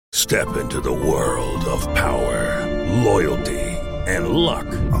Step into the world of power, loyalty, and luck.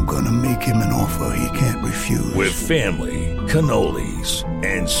 I'm gonna make him an offer he can't refuse. With family, cannolis,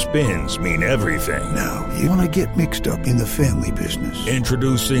 and spins mean everything. Now, you wanna get mixed up in the family business.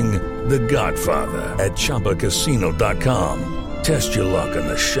 Introducing The Godfather at ChumbaCasino.com. Test your luck in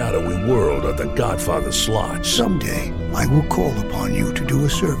the shadowy world of The Godfather slot. Someday, I will call upon you to do a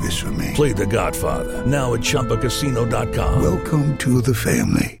service for me. Play The Godfather now at ChumbaCasino.com. Welcome to the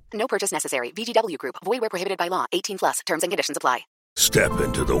family. No purchase necessary. VGW Group. Void where prohibited by law. 18+. Terms and conditions apply. Step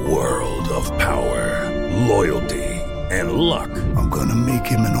into the world of power, loyalty, and luck. I'm gonna make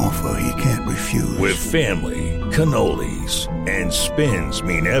him an offer he can't refuse. With family, cannolis, and spins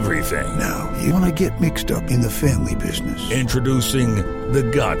mean everything. Now, you wanna get mixed up in the family business. Introducing The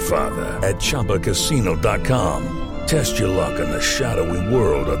Godfather at ChumbaCasino.com. Test your luck in the shadowy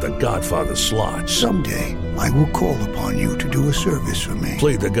world of The Godfather slot. Someday, I will call upon you to do a service for me.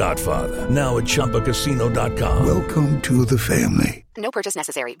 Play The Godfather now at ChumbaCasino.com. Welcome to the family. No purchase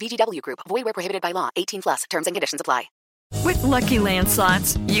necessary. VGW Group. Void where prohibited by law. 18+. Terms and conditions apply. With Lucky Land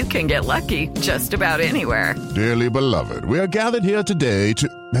Slots, you can get lucky just about anywhere. Dearly beloved, we are gathered here today to...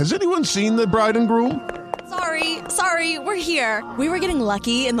 Has anyone seen the bride and groom? Sorry, we're here. We were getting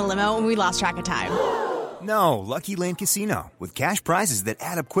lucky in the limo and we lost track of time. No, Lucky Land Casino, with cash prizes that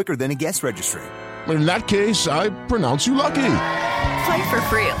add up quicker than a guest registry. In that case, I pronounce you lucky. Play for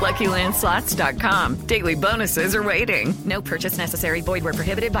free at LuckyLandSlots.com. Daily bonuses are waiting. No purchase necessary. Void where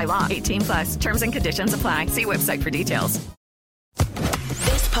prohibited by law. 18+. Terms and conditions apply. See website for details.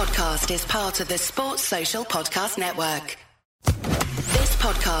 This podcast is part of the Sports Social Podcast Network. This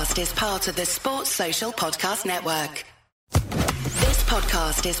podcast is part of the Sports Social Podcast Network. This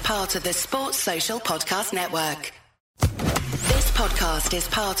podcast is part of the Sports Social Podcast Network. This podcast is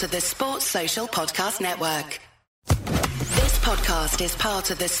part of the Sports Social Podcast Network. This podcast is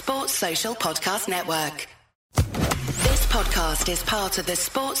part of the Sports Social Podcast Network. This podcast is part of the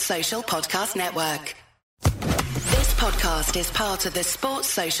Sports Social Podcast Network. This podcast is part of the Sports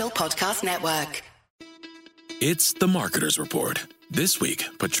Social Podcast Network. It's The Marketer's Report. This week,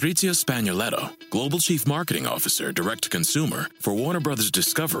 Patrizio Spagnoletto, Global Chief Marketing Officer, Direct-to-Consumer for Warner Bros.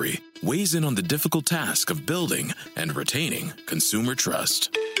 Discovery, weighs in on the difficult task of building and retaining consumer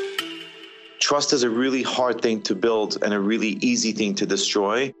trust. Trust is a really hard thing to build and a really easy thing to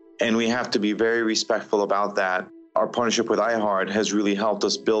destroy, and we have to be very respectful about that. Our partnership with iHeart has really helped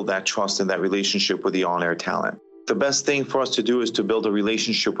us build that trust and that relationship with the on-air talent. The best thing for us to do is to build a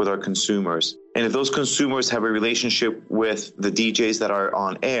relationship with our consumers. And if those consumers have a relationship with the DJs that are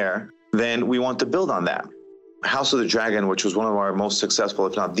on air, then we want to build on that. House of the Dragon, which was one of our most successful,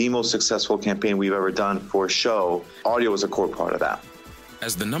 if not the most successful campaign we've ever done for a show, audio was a core part of that.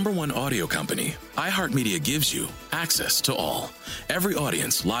 As the #1 audio company, iHeartMedia gives you access to all. Every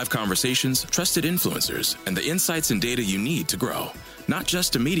audience, live conversations, trusted influencers, and the insights and data you need to grow. Not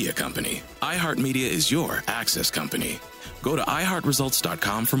just a media company, iHeartMedia is your access company. Go to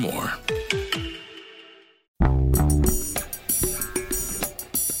iHeartResults.com for more.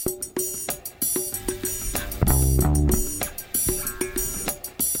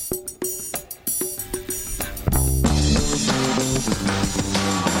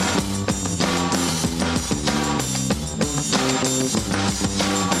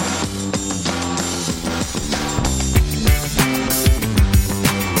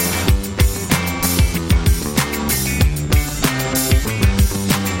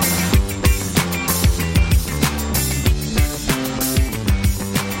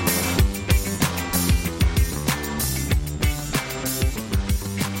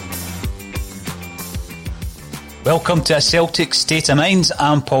 Welcome to A Celtic State of Mind.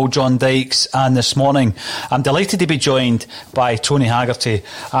 I'm Paul John Dykes, and this morning I'm delighted to be joined by Tony Haggerty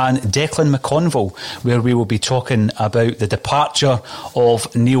and Declan McConville, where we will be talking about the departure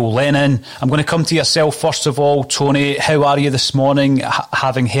of Neil Lennon. I'm going to come to yourself first of all. Tony, how are you this morning,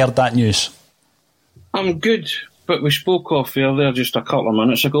 having heard that news? I'm good, but we spoke off there just a couple of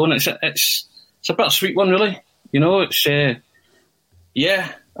minutes ago, and it's a bittersweet one, really. You know, it's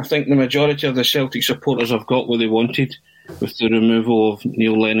I think the majority of the Celtic supporters have got what they wanted with the removal of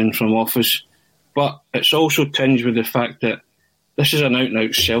Neil Lennon from office. But it's also tinged with the fact that this is an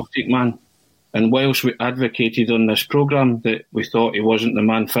out-and-out Celtic man. And whilst we advocated on this programme that we thought he wasn't the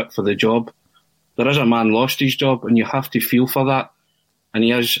man fit for the job, there is a man lost his job, and you have to feel for that. And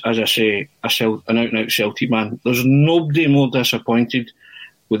he is, as I say, an out-and-out Celtic man. There's nobody more disappointed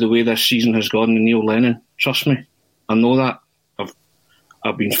with the way this season has gone than Neil Lennon. Trust me, I know that.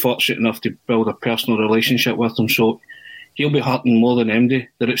 I've been fortunate enough to build a personal relationship with him, so he'll be hurting more than MD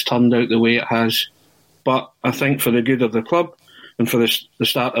that it's turned out the way it has. But I think for the good of the club, and for the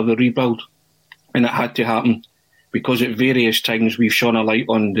start of the rebuild. And it had to happen because at various times we've shone a light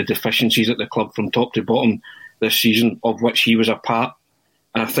on the deficiencies at the club from top to bottom this season, of which he was a part.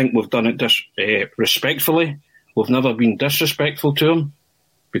 And I think we've done it respectfully. We've never been disrespectful to him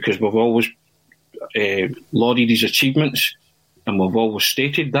because we've always lauded his achievements and we've always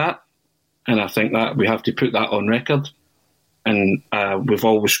stated that. And I think that we have to put that on record. And we've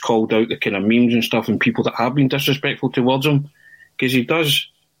always called out the kind of memes and stuff and people that have been disrespectful towards him, because he does,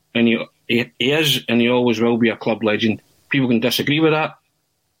 and he is, and he always will be a club legend. People can disagree with that,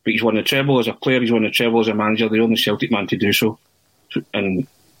 but he's won the treble as a player, he's won the treble as a manager, the only Celtic man to do so. And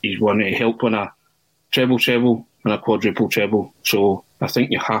he helped win a treble and a quadruple treble. So I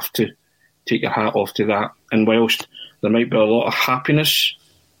think you have to take your hat off to that. And whilst there might be a lot of happiness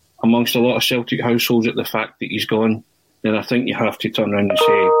amongst a lot of Celtic households at the fact that he's gone, then I think you have to turn around and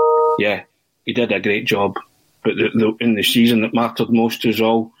say, yeah, he did a great job. But in the season that mattered most to us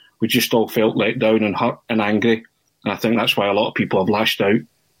all, we just all felt let down and hurt and angry. And I think that's why a lot of people have lashed out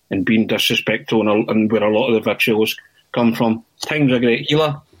and been disrespectful, and where a lot of the vitriol's come from. Time's a great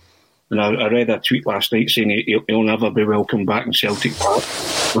healer. And I read a tweet last night saying he'll never be welcome back in Celtic Park.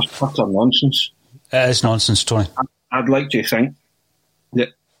 That's utter nonsense. It is nonsense, Tony. I'd like to think that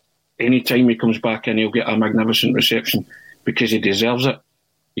any time he comes back in, he'll get a magnificent reception because he deserves it.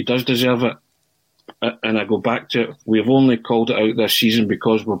 He does deserve it. And I go back to it. We've only called it out this season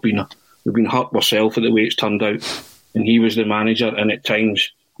because we've been hurt ourselves at the way it's turned out. And he was the manager, and at times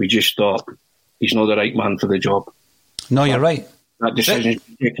we just thought he's not the right man for the job. No, you're right. That decision's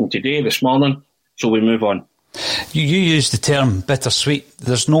been taken today, this morning, so we move on. You used the term bittersweet.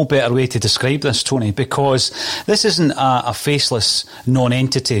 There's no better way to describe this, Tony, because this isn't a faceless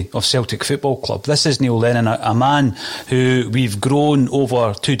non-entity of Celtic Football Club. This is Neil Lennon, a man who we've grown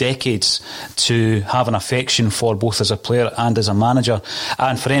over 2 decades to have an affection for, both as a player and as a manager.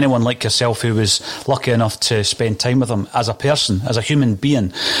 And for anyone like yourself who was lucky enough to spend time with him as a person, as a human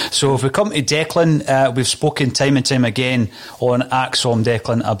being. So if we come to Declan, we've spoken time and time again on Axom,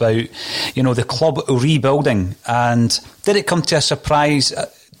 Declan, about, the club rebuilding. And did it come to a surprise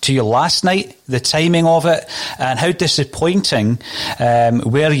to you last night, the timing of it, and how disappointing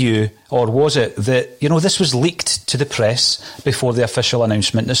were you, or was it, that this was leaked to the press before the official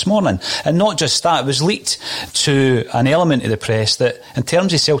announcement this morning? And not just that, it was leaked to an element of the press that, in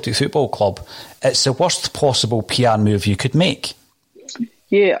terms of Celtic Football Club, it's the worst possible PR move you could make.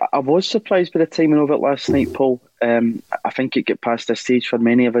 Yeah, I was surprised by the timing of it last night, Paul. I think it got past a stage for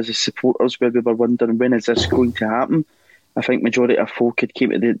many of us as supporters where we were wondering, when is this going to happen? I think majority of folk had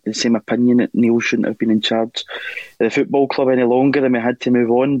came to the same opinion that Neil shouldn't have been in charge of the football club any longer, and we had to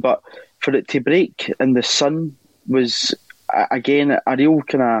move on. But for it to break in the sun was, again, a real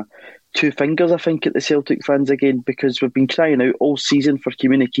kind of 2 fingers, I think, at the Celtic fans again, because we've been crying out all season for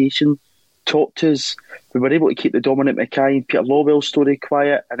communication. Talk to us. We were able to keep the Dominic Mackay and Peter Lawwell story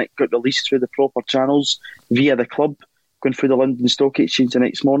quiet, and it got released through the proper channels via the club, going through the London Stock Exchange the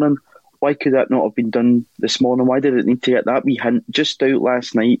next morning. Why could that not have been done this morning? Why did it need to get that wee hint just out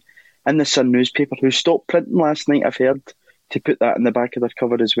last night in the Sun newspaper, who stopped printing last night, I've heard, to put that in the back of their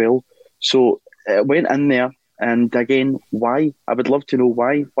cover as well? So it went in there, and again, why? I would love to know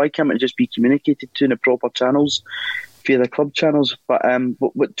why. Why can't it just be communicated to in the proper channels, via the club channels? But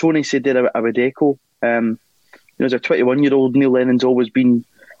what Tony said there, I would echo. As a 21-year-old, Neil Lennon's always been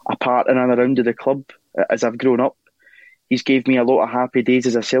a part in and around of the club as I've grown up. He's gave me a lot of happy days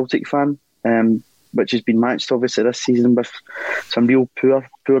as a Celtic fan, which has been matched obviously this season with some real poor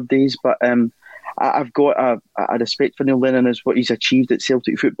days. But I've got a respect for Neil Lennon as what he's achieved at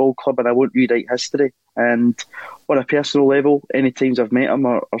Celtic Football Club, and I won't rewrite history. And on a personal level, any times I've met him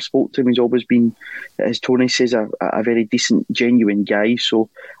or spoke to him, he's always been, as Tony says, a very decent, genuine guy. So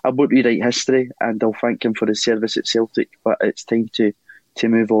I won't rewrite history, and I'll thank him for his service at Celtic. But it's time to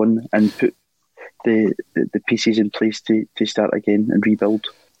move on and put the pieces in place to start again and rebuild.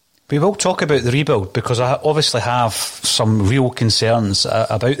 We will talk about the rebuild, because I obviously have some real concerns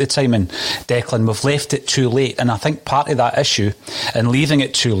about the timing, Declan. We've left it too late, and I think part of that issue in leaving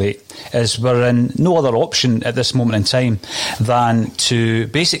it too late is we're in no other option at this moment in time than to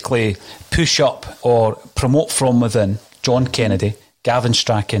basically push up or promote from within John Kennedy, Gavin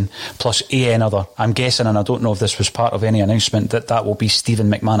Strachan, plus another. I'm guessing, and I don't know if this was part of any announcement, that will be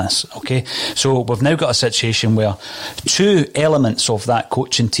Stephen McManus. Okay, so we've now got a situation where 2 elements of that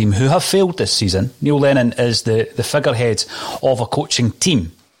coaching team who have failed this season. Neil Lennon is the figurehead of a coaching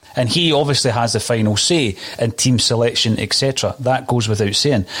team, and he obviously has the final say in team selection, etc. That goes without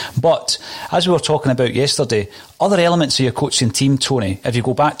saying. But as we were talking about yesterday, other elements of your coaching team, Tony, if you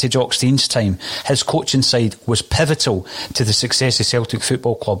go back to Jock Stein's time, his coaching side was pivotal to the success of Celtic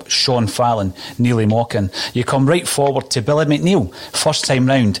Football Club. Sean Fallon, Neely Mockin. You come right forward to Billy McNeil, first time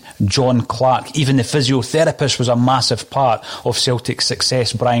round, John Clark. Even the physiotherapist was a massive part of Celtic's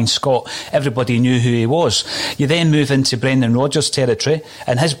success, Brian Scott. Everybody knew who he was. You then move into Brendan Rodgers' territory,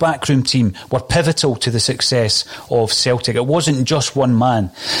 and his backroom team were pivotal to the success of Celtic. It wasn't just one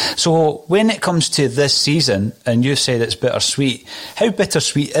man. So when it comes to this season, and you said it's bittersweet, how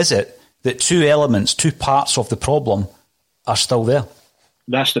bittersweet is it that two elements, two parts of the problem are still there?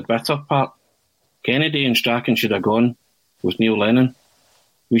 That's the bitter part. Kennedy and Strachan should have gone with Neil Lennon.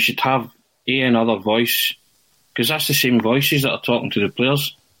 We should have another voice, because that's the same voices that are talking to the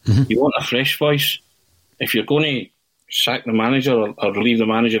players. Mm-hmm. You want a fresh voice. If you're going to sack the manager or relieve the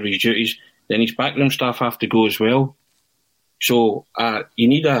manager of his duties, then his backroom staff have to go as well. So you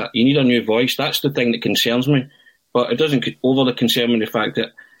need a new voice. That's the thing that concerns me. But it doesn't overly concern me the fact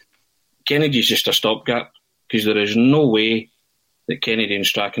that Kennedy's just a stopgap, because there is no way that Kennedy and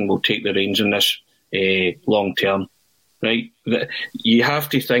Strachan will take the reins in this long term. Right? You have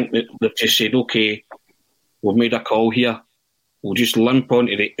to think that they've just said, okay, we've made a call here. We'll just limp on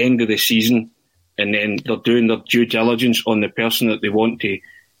to the end of the season, and then they're doing their due diligence on the person that they want to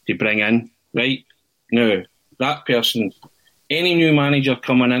bring in. Right? Now, that person, any new manager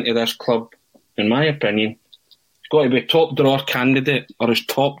coming into this club, in my opinion, it's got to be a top drawer candidate, or as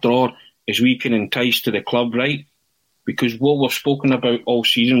top drawer as we can entice to the club, right? Because what we've spoken about all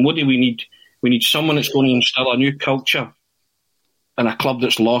season, what do we need? We need someone that's going to instill a new culture in a club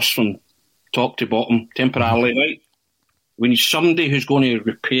that's lost from top to bottom temporarily, right? We need somebody who's going to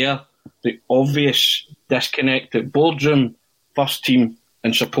repair the obvious disconnect at boardroom, first team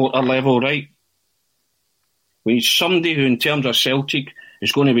and supporter level, right? We need somebody who, in terms of Celtic,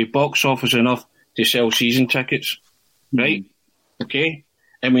 is going to be box office enough to sell season tickets, right? Okay?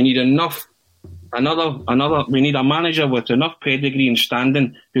 And we need we need a manager with enough pedigree and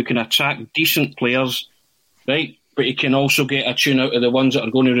standing who can attract decent players, right? But he can also get a tune out of the ones that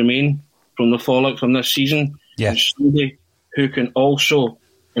are going to remain from the fallout from this season. Yeah. And somebody who can also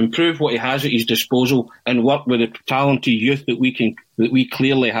improve what he has at his disposal and work with the talented youth that we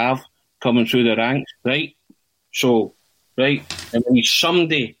clearly have coming through the ranks, right? So, right, and we need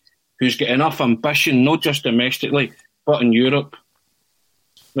somebody who's got enough ambition, not just domestically, but in Europe,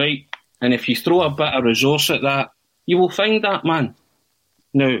 right? And if you throw a bit of resource at that, you will find that man.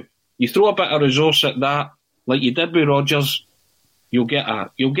 Now, you throw a bit of resource at that, like you did with Rodgers, you'll get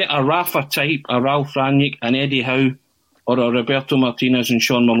a Rafa type, a Ralph Rangnick, an Eddie Howe, or a Roberto Martinez and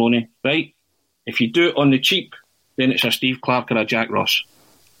Sean Maloney, right? If you do it on the cheap, then it's a Steve Clarke or a Jack Ross,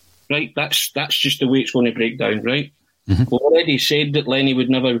 right? That's just the way it's going to break down, right? Mm-hmm. We've already said that Lenny would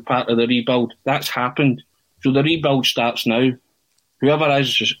never be part of the rebuild. That's happened. So the rebuild starts now.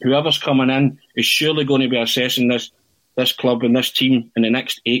 Whoever's coming in is surely going to be assessing this club and this team in the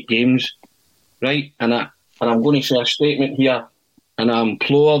next 8 games, right? And I'm going to say a statement here, and I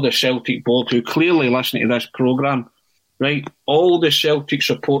implore the Celtic board who clearly listening to this programme, right? All the Celtic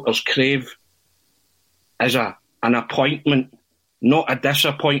supporters crave is an appointment, not a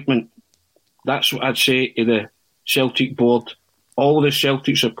disappointment. That's what I'd say to the Celtic board. All the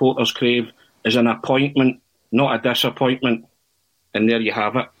Celtic supporters crave is an appointment, not a disappointment. And there you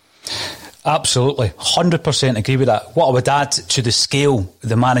have it. Absolutely, 100% agree with that. What I would add to the scale,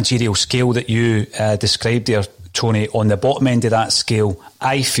 the managerial scale that you described there, Tony, on the bottom end of that scale,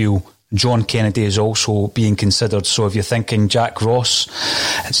 I feel John Kennedy is also being considered. So if you're thinking Jack Ross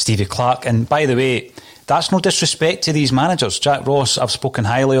and Stevie Clarke, and by the way, that's no disrespect to these managers. Jack Ross, I've spoken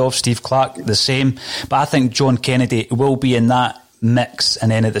highly of. Steve Clarke, the same. But I think John Kennedy will be in that mix.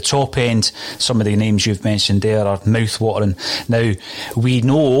 And then at the top end, some of the names you've mentioned there are mouth-watering. Now, we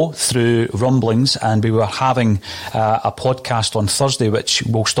know through rumblings, and we were having a podcast on Thursday, which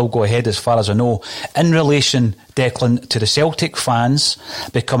will still go ahead as far as I know, in relation, Declan, to the Celtic fans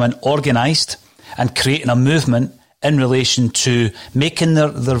becoming organised and creating a movement in relation to making their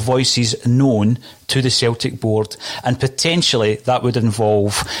voices known to the Celtic board, and potentially that would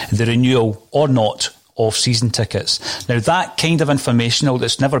involve the renewal or not of season tickets. Now, that kind of information,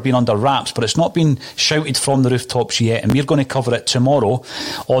 that's never been under wraps, but it's not been shouted from the rooftops yet, and we're going to cover it tomorrow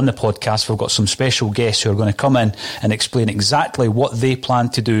on the podcast. We've got some special guests who are going to come in and explain exactly what they plan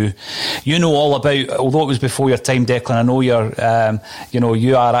to do. You know all about, although it was before your time, Declan, I know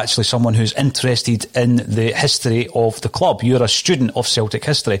you are actually someone who's interested in the history of the club. You're a student of Celtic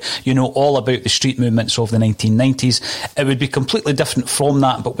history. You know all about the street movements of the 1990s. It would be completely different from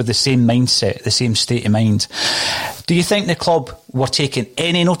that, but with the same mindset, the same state state of mind. Do you think the club were taking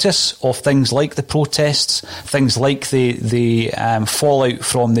any notice of things like the protests, things like the fallout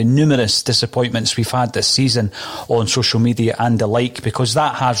from the numerous disappointments we've had this season on social media and the like? Because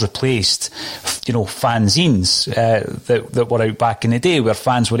that has replaced, fanzines that were out back in the day, where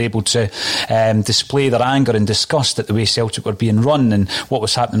fans were able to display their anger and disgust at the way Celtic were being run and what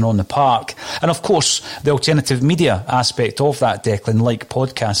was happening on the park. And of course, the alternative media aspect of that, Declan, like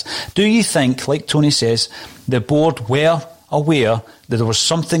podcasts. Do you think, like Tony says, the board were aware that there was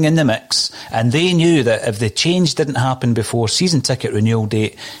something in the mix, and they knew that if the change didn't happen before season ticket renewal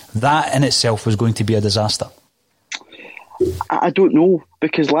date, that in itself was going to be a disaster? I don't know,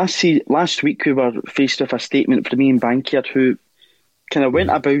 because last week we were faced with a statement from Ian Bankier, who kind of went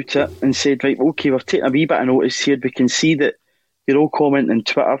about it and said, right, okay, we're taking a wee bit of notice here. We can see that you're all commenting on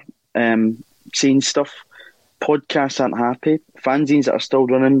Twitter, saying stuff. Podcasts aren't happy. Fanzines that are still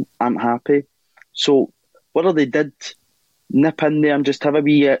running aren't happy. So whether they did nip in there and just have a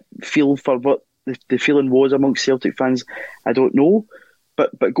wee feel for what the feeling was amongst Celtic fans, I don't know.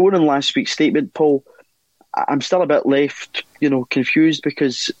 But going on last week's statement, Paul, I'm still a bit left, confused,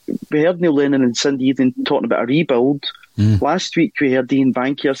 because we heard Neil Lennon and Sunday evening talking about a rebuild. Last week we heard Ian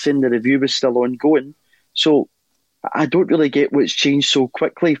Bankier saying the review was still ongoing. So I don't really get what's changed so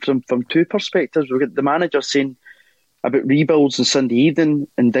quickly from two perspectives. We've got the manager saying about rebuilds on Sunday evening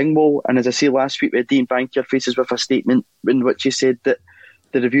in Dingwall, and as I say, last week we had Ian Bankier faces with a statement in which he said that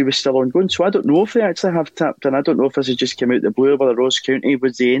the review was still ongoing. So I don't know if they actually have tapped in. I don't know if this has just come out the blue, whether Ross County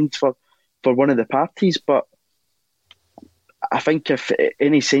was the end for one of the parties. But I think if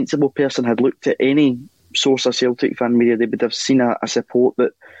any sensible person had looked at any source of Celtic fan media, they would have seen a support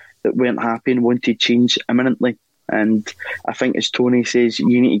that weren't happy and wanted change imminently. And I think, as Tony says,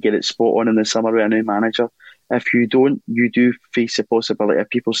 you need to get it spot on in the summer with a new manager. If you don't, you do face the possibility of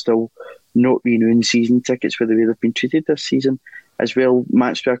people still not renewing season tickets for the way they've been treated this season, as well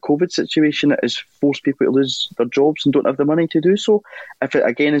matched with a COVID situation that has forced people to lose their jobs and don't have the money to do so. If it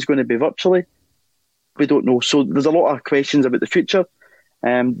again is going to be virtually, we don't know. So there's a lot of questions about the future.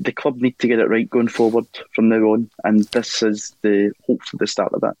 The club need to get it right going forward from now on, and this is hopefully the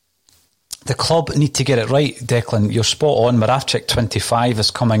start of that. The club need to get it right, Declan. You're spot on. Moravchik25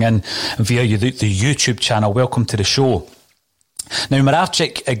 is coming in via the YouTube channel. Welcome to the show. Now,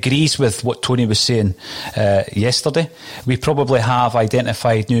 Moravchik agrees with what Tony was saying yesterday. We probably have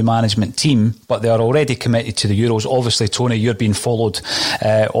identified new management team, but they are already committed to the Euros. Obviously, Tony, you're being followed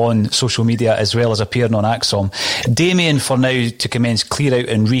on social media as well as appearing on Axom. Damien for now to commence clear out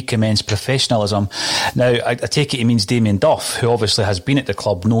and recommence professionalism. Now, I take it he means Damien Duff, who obviously has been at the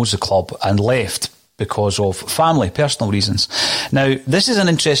club, knows the club and left because of family, personal reasons. Now, this is an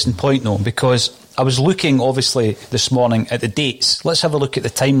interesting point, though, because I was looking, obviously, this morning at the dates. Let's have a look at the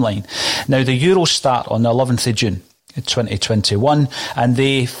timeline. Now, the Euros start on the 11th of June, 2021, and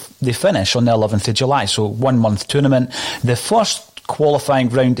they finish on the 11th of July, so 1 month tournament. The first qualifying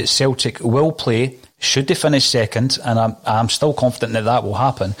round that Celtic will play, should they finish second, and I'm still confident that will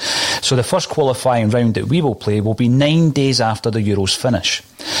happen. So the first qualifying round that we will play will be 9 days after the Euros finish.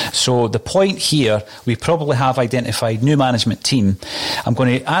 So the point here, we probably have identified new management team. I'm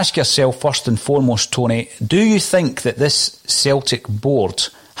going to ask yourself first and foremost, Tony, do you think that this Celtic board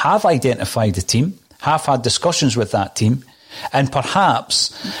have identified the team, have had discussions with that team, and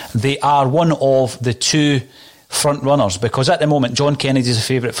perhaps they are one of the two front runners? Because at the moment, John Kennedy is a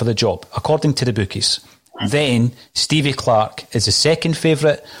favourite for the job, according to the bookies. Then Stevie Clarke is the second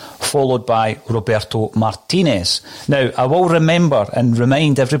favourite, followed by Roberto Martinez. Now, I will remember and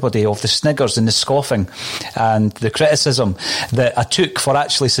remind everybody of the sniggers and the scoffing and the criticism that I took for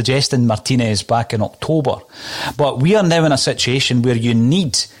actually suggesting Martinez back in October. But we are now in a situation where you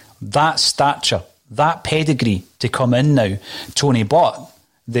need that stature, that pedigree to come in now, Tony. But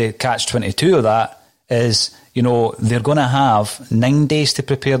the catch-22 of that is, they're going to have 9 days to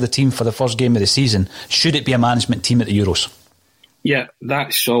prepare the team for the first game of the season, should it be a management team at the Euros. Yeah,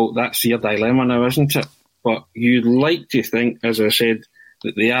 that's your dilemma now, isn't it? But you'd like to think, as I said,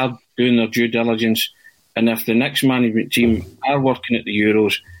 that they are doing their due diligence, and if the next management team are working at the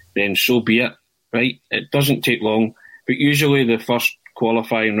Euros, then so be it, right? It doesn't take long, but usually the first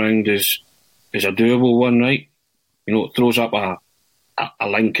qualifying round is a doable one, right? It throws up a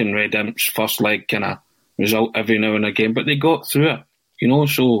Lincoln Red Imps first leg kind of result every now and again, but they got through it,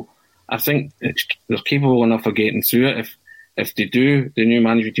 so I think they're capable enough of getting through it. If they do, the new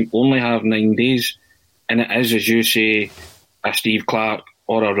management team only have 9 days, and it is, as you say, a Steve Clarke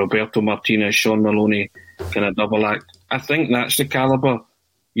or a Roberto Martinez, Sean Maloney kind of double act. I think that's the calibre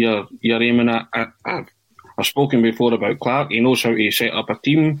you're aiming at. I've spoken before about Clark. He knows how to set up a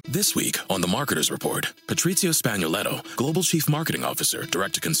team. This week on The Marketer's Report, Patrizio Spagnoletto, Global Chief Marketing Officer,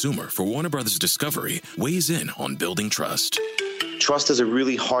 Direct-to-Consumer for Warner Brothers Discovery, weighs in on building trust. Trust is a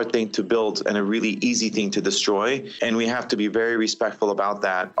really hard thing to build and a really easy thing to destroy, and we have to be very respectful about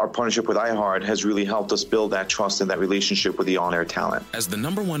that. Our partnership with iHeart has really helped us build that trust and that relationship with the on-air talent. As the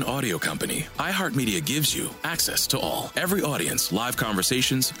 #1 audio company, iHeartMedia gives you access to all. Every audience, live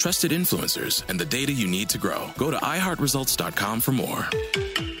conversations, trusted influencers, and the data you need to grow. Go to iHeartResults.com for more.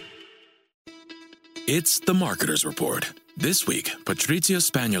 It's The Marketer's Report. This week, Patrizio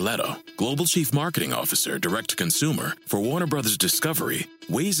Spagnoletto, Global Chief Marketing Officer, Direct-to-Consumer for Warner Brothers Discovery,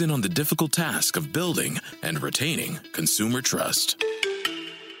 weighs in on the difficult task of building and retaining consumer trust.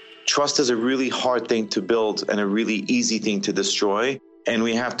 Trust is a really hard thing to build and a really easy thing to destroy, and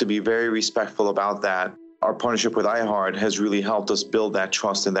we have to be very respectful about that. Our partnership with iHeart has really helped us build that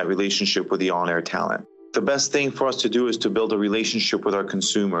trust and that relationship with the on-air talent. The best thing for us to do is to build a relationship with our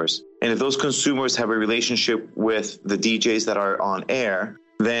consumers. And if those consumers have a relationship with the DJs that are on air,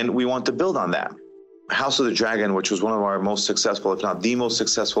 then we want to build on that. House of the Dragon, which was one of our most successful, if not the most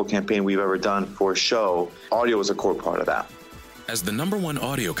successful campaign we've ever done for a show, audio was a core part of that. As the #1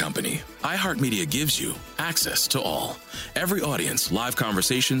 audio company, iHeartMedia gives you access to all. Every audience, live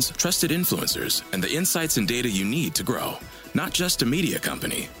conversations, trusted influencers, and the insights and data you need to grow. Not just a media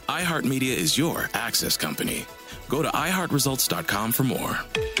company, iHeartMedia is your access company. Go to iHeartResults.com for more.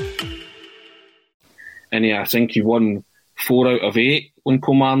 And yeah, I think he won 4 out of 8 when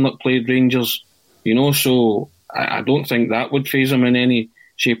Kilmarnock played Rangers. You know, so I don't think that would faze him in any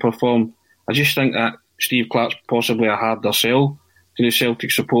shape or form. I just think that Steve Clark's possibly a harder sell to the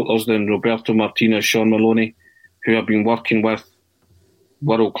Celtic supporters than Roberto Martinez, Sean Maloney, who have been working with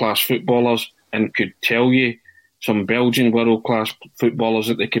world-class footballers and could tell you some Belgian world-class footballers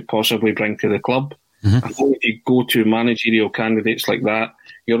that they could possibly bring to the club. Mm-hmm. I think if you go to managerial candidates like that,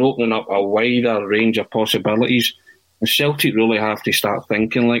 you're opening up a wider range of possibilities. And Celtic really have to start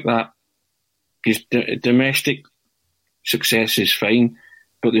thinking like that. Because domestic success is fine,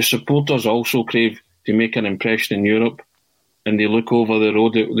 but the supporters also crave to make an impression in Europe, and they look over the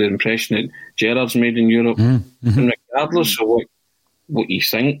road at the impression that Gerrard's made in Europe. Mm-hmm. And regardless of what you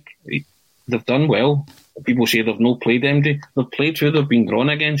think, they've done well. People say they've not played MD. They've played who they've been drawn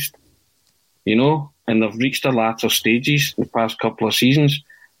against, you know, and they've reached the latter stages the past couple of seasons,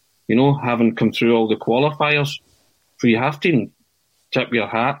 you know, having come through all the qualifiers. So you have to tip your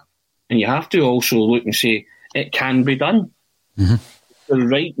hat, and you have to also look and say, it can be done. Mm-hmm. The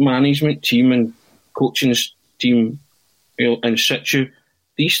right management team and coaching team, you know, in situ,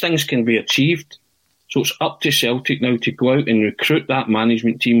 these things can be achieved. So it's up to Celtic now to go out and recruit that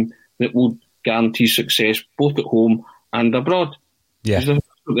management team that will guarantee success both at home and abroad. Yeah. Because that's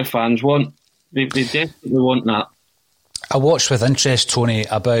what the fans want. They definitely want that. I watched with interest, Tony,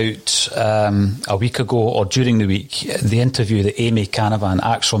 about a week ago or during the week, the interview that Amy Canavan,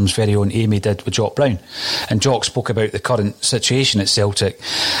 Axrom's very own Amy, did with Jock Brown. And Jock spoke about the current situation at Celtic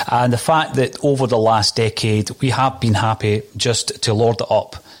and the fact that over the last decade we have been happy just to lord it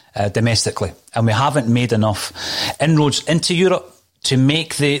up domestically, and we haven't made enough inroads into Europe to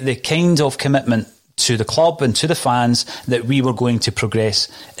make the kind of commitment to the club and to the fans that we were going to progress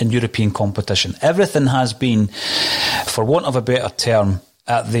in European competition. Everything has been, for want of a better term,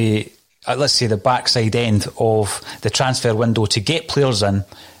 at the let's say the backside end of the transfer window to get players in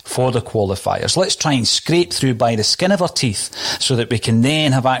for the qualifiers. Let's try and scrape through by the skin of our teeth so that we can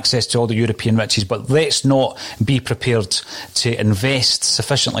then have access to all the European riches, but let's not be prepared to invest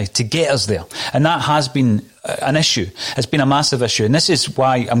sufficiently to get us there. And that has been an issue. It's been a massive issue. And this is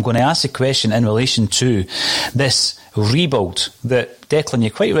why I'm going to ask a question in relation to this rebuild that, Declan, you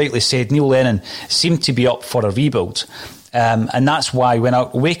quite rightly said, Neil Lennon seemed to be up for a rebuild. And that's why when I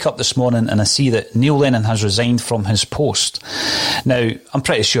wake up this morning and I see that Neil Lennon has resigned from his post. Now, I'm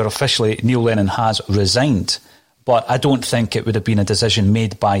pretty sure officially Neil Lennon has resigned, but I don't think it would have been a decision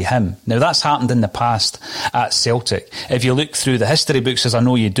made by him. Now, that's happened in the past at Celtic. If you look through the history books, as I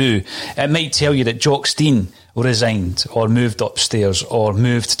know you do, it might tell you that Jock Stein resigned or moved upstairs or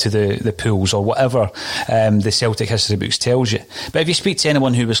moved to the pools or whatever the Celtic history books tells you. But if you speak to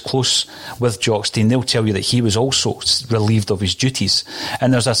anyone who was close with Jock Stein, they'll tell you that he was also relieved of his duties.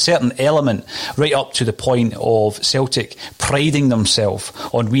 And there's a certain element right up to the point of Celtic priding themselves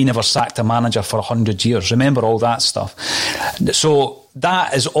on we never sacked a manager for 100 years. Remember all that stuff. So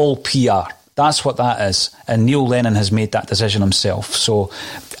that is all PR. That's what that is. And Neil Lennon has made that decision himself. So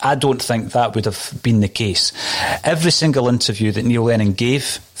I don't think that would have been the case. Every single interview that Neil Lennon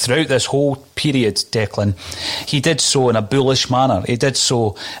gave throughout this whole period, Declan, he did so in a bullish manner. He did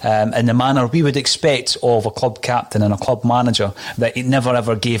so in the manner we would expect of a club captain and a club manager, that he never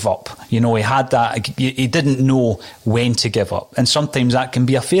ever gave up. You know, he had that, he didn't know when to give up. And sometimes that can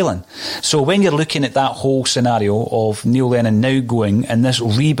be a failing. So when you're looking at that whole scenario of Neil Lennon now going and this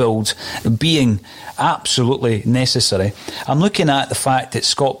rebuild being absolutely necessary, I'm looking at the fact that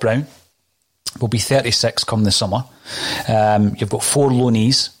Scott Brown will be 36 come the summer. You've got 4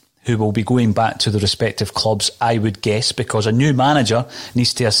 loanees who will be going back to the respective clubs, I would guess, because a new manager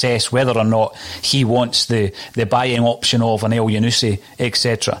needs to assess whether or not he wants the buying option of an El Yunusi,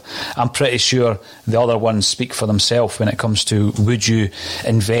 etc. I'm pretty sure the other ones speak for themselves when it comes to would you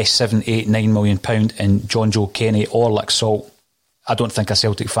invest £7, £8, £9 million in John Joe Kenny or Laxalt. I don't think a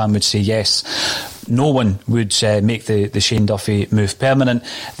Celtic fan would say yes. No one would make the Shane Duffy move permanent.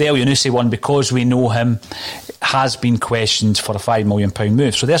 The El Yunusi one, because we know him, has been questioned for a £5 million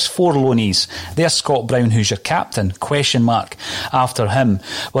move. So there's 4 loanees. There's Scott Brown, who's your captain, question mark after him.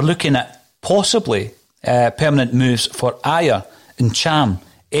 We're looking at possibly permanent moves for Ayer, Ncham,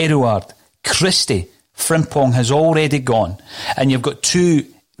 Eduard, Christie. Frimpong has already gone. And you've got 2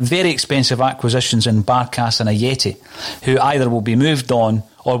 very expensive acquisitions in Barkas and Ayeti, who either will be moved on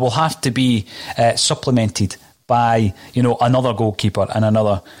or will have to be supplemented by, you know, another goalkeeper and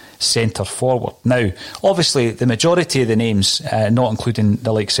another centre forward. Now, obviously, the majority of the names, not including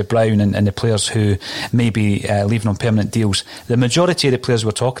the likes of Brown and the players who may be leaving on permanent deals, the majority of the players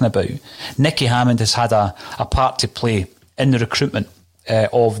we're talking about, Nicky Hammond has had a part to play in the recruitment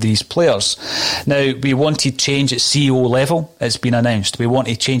of these players. Now, we wanted change at CEO level. It's been announced. We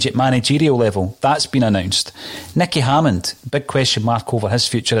wanted change at managerial level. That's been announced. Nicky Hammond, big question mark over his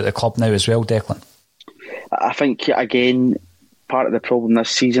future at the club now as well, Declan. I think, again, part of the problem this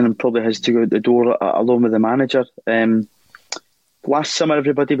season, and probably has to go out the door along with the manager. Last summer,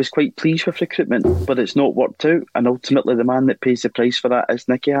 everybody was quite pleased with recruitment, but it's not worked out, and ultimately the man that pays the price for that is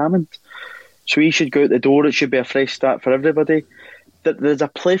Nicky Hammond. So he should go out the door. It should be a fresh start for everybody. There's a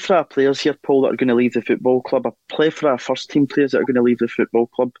plethora of players here, Paul, that are going to leave the football club, a plethora of first-team players that are going to leave the football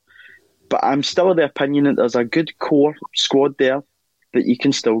club. But I'm still of the opinion that there's a good core squad there that you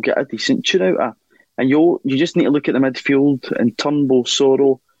can still get a decent tune out of. And you just need to look at the midfield and Turnbull,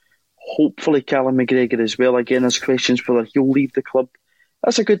 Soro, hopefully Callum McGregor as well. Again, there's questions whether he'll leave the club.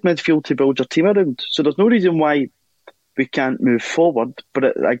 That's a good midfield to build your team around. So there's no reason why we can't move forward.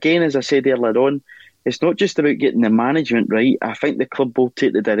 But again, as I said earlier on, it's not just about getting the management right. I think the club will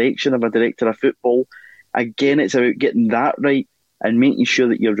take the direction of a director of football. Again, it's about getting that right and making sure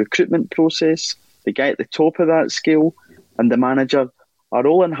that your recruitment process, the guy at the top of that scale and the manager are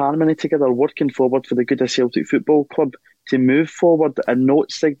all in harmony together, working forward for the good of Celtic Football Club to move forward and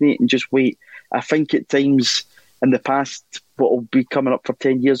not stagnate and just wait. I think at times in the past, what will be coming up for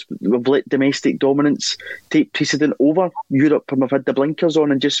 10 years, we've let domestic dominance take precedent over Europe, and we've had the blinkers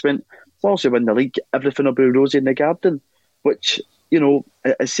on and just went, once we win the league, everything will be rosy in the garden. Which, you know,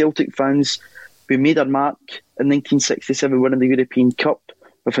 as Celtic fans, we made our mark in 1967 winning the European Cup.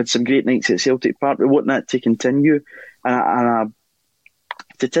 We've had some great nights at Celtic Park. We want that to continue. And a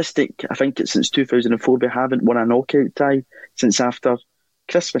statistic, I think it's since 2004, we haven't won a knockout tie since after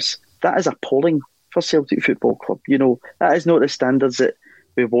Christmas. That is appalling for Celtic Football Club. You know, that is not the standards that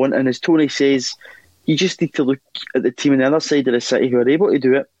we want. And as Tony says, you just need to look at the team on the other side of the city who are able to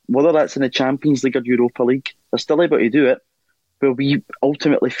do it, whether that's in the Champions League or Europa League. They're still able to do it, where we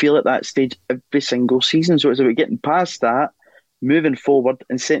ultimately fail at that stage every single season. So it's about getting past that, moving forward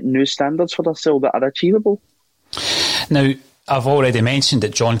and setting new standards for ourselves that are achievable. Now, I've already mentioned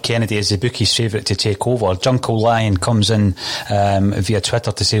that John Kennedy is the bookie's favourite to take over. Junko Lion comes in via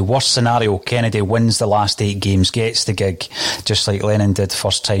Twitter to say, worst scenario, Kennedy wins the last 8 games, gets the gig, just like Lennon did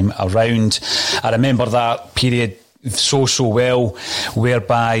first time around. I remember that period so well,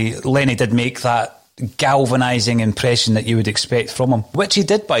 whereby Lenny did make that galvanising impression that you would expect from him, which he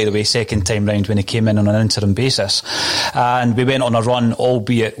did, by the way, second time round when he came in on an interim basis. And we went on a run,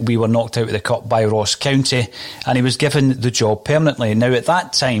 albeit we were knocked out of the cup by Ross County, and he was given the job permanently. Now, at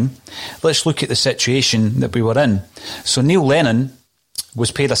that time, let's look at the situation that we were in. So Neil Lennon was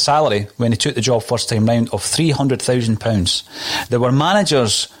paid a salary when he took the job first time round of £300,000. There were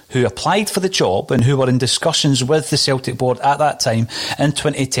managers who applied for the job and who were in discussions with the Celtic board at that time in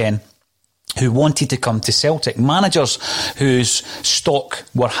 2010 who wanted to come to Celtic. Managers whose stock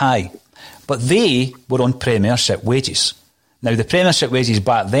were high, but they were on Premiership wages. Now, the Premiership wages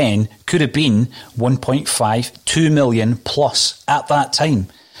back then could have been 1.5, 2 million plus at that time.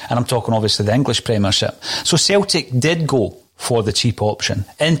 And I'm talking obviously the English Premiership. So Celtic did go for the cheap option.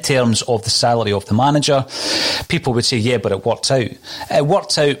 In terms of the salary of the manager, people would say, yeah, but it worked out. It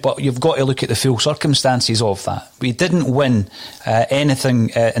worked out, but you've got to look at the full circumstances of that. We didn't win anything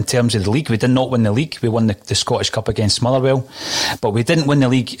in terms of the league. We did not win the league. We won the Scottish Cup against Motherwell, but we didn't win the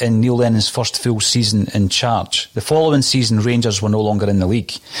league in Neil Lennon's first full season in charge. The following season, Rangers were no longer in the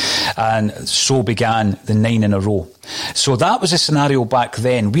league, and so began the 9 in a row. So that was a scenario back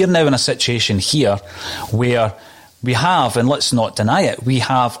then. We're now in a situation here where we have, and let's not deny it, we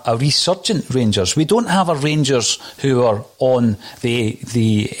have a resurgent Rangers. We don't have a Rangers who are on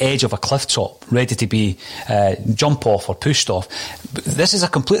the edge of a cliff top, ready to be jump off or pushed off. This is a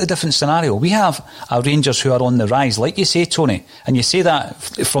completely different scenario. We have a Rangers who are on the rise, like you say, Tony, and you say that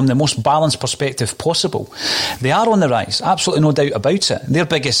from the most balanced perspective possible. They are on the rise, absolutely no doubt about it. Their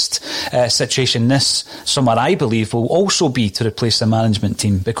biggest situation this summer, I believe, will also be to replace the management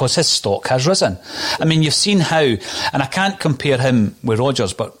team, because his stock has risen. I mean, you've seen how, and I can't compare him with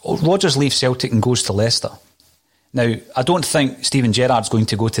Rodgers, but Rodgers leaves Celtic and goes to Leicester. Now, I don't think Steven Gerrard's going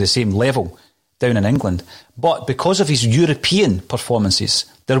to go to the same level down in England, but because of his European performances,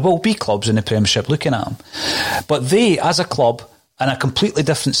 there will be clubs in the Premiership looking at him. But they, as a club, in a completely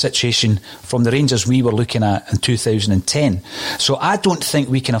different situation from the Rangers we were looking at in 2010. So I don't think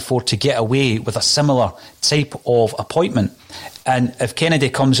we can afford to get away with a similar type of appointment. And if Kennedy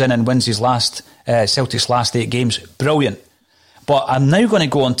comes in and wins his Celtic's last 8 games, brilliant. But I'm now going to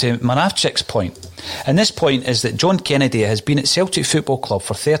go on to Moravcik's point. And this point is that John Kennedy has been at Celtic Football Club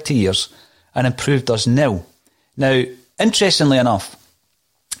for 30 years and improved us nil. Now, interestingly enough,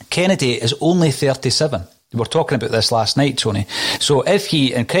 Kennedy is only 37. We were talking about this last night, Tony. So if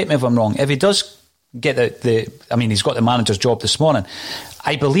he, and correct me if I'm wrong, if he does get he's got the manager's job this morning,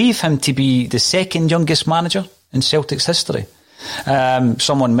 I believe him to be the second youngest manager in Celtic's history.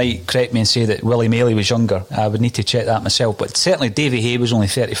 Someone might correct me and say that Willie Maley was younger. I would need to check that myself, but certainly Davy Hay was only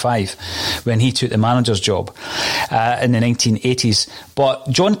 35 when he took the manager's job in the 1980s. But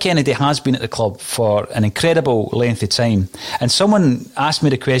John Kennedy has been at the club for an incredible length of time, and someone asked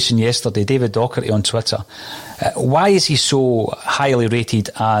me the question yesterday, David Docherty on Twitter, why is he so highly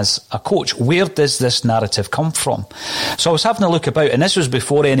rated as a coach? Where does this narrative come from? So I was having a look about, and this was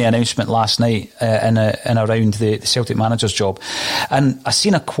before any announcement last night in around the Celtic manager's job. And I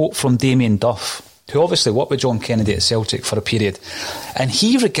seen a quote from Damien Duff, who obviously worked with John Kennedy at Celtic for a period, and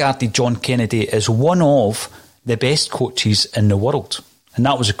he regarded John Kennedy as one of the best coaches in the world. And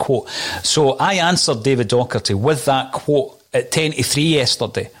that was a quote. So I answered David Docherty with that quote at 10 to 3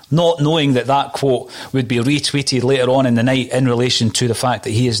 yesterday, not knowing that quote would be retweeted later on in the night in relation to the fact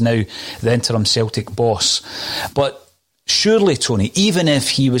that he is now the interim Celtic boss. But surely, Tony, even if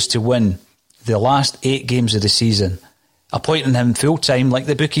he was to win the last 8 games of the season, appointing him full-time, like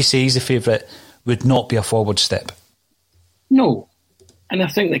the bookie says, the favourite, would not be a forward step. No. And I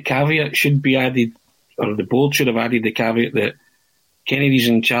think the caveat should be added, or the board should have added the caveat that Kennedy's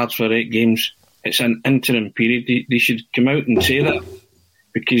in charge for 8 games. It's an interim period. They should come out and say that,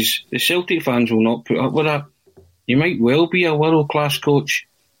 because the Celtic fans will not put up with that. You might well be a world-class coach,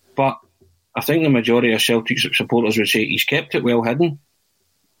 but I think the majority of Celtic supporters would say he's kept it well hidden.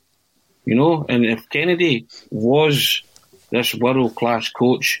 You know, and if Kennedy was this world-class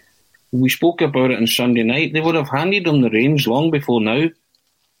coach, we spoke about it on Sunday night, they would have handed him the reins long before now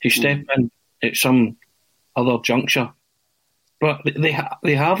to step in at some other juncture. But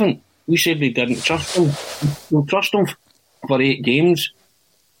they haven't. We said they didn't trust him. We'll trust him for 8 games.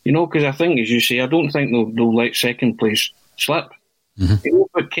 You know, because I think, as you say, I don't think they'll let second place slip. Mm-hmm. You know,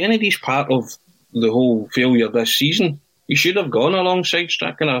 but Kennedy's part of the whole failure this season. He should have gone alongside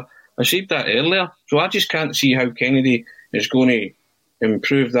Strachan. I said that earlier. So I just can't see how Kennedy is going to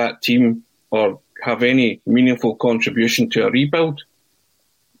improve that team or have any meaningful contribution to a rebuild.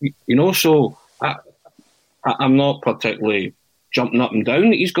 You know, so I'm not particularly jumping up and down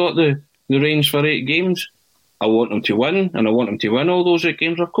that he's got the reins for 8 games. I want him to win, and I want him to win all those 8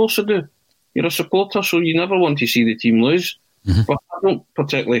 games. Of course I do. You're a supporter, so you never want to see the team lose. Mm-hmm. But I don't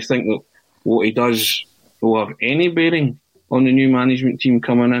particularly think that what he does will have any bearing on the new management team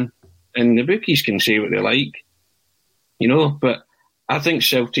coming in. And the bookies can say what they like, you know, but I think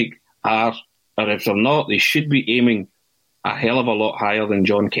Celtic are, or if they're not, they should be aiming a hell of a lot higher than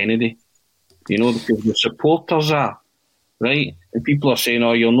John Kennedy, you know, because the supporters are, right? And people are saying,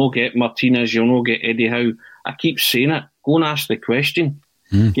 oh, you'll not get Martinez, you'll not get Eddie Howe. I keep saying it. Go and ask the question.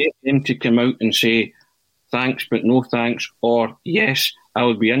 Get them to come out and say, thanks, but no thanks, or yes, I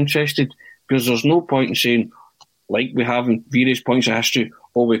would be interested, because there's no point in saying, like we have in various points of history,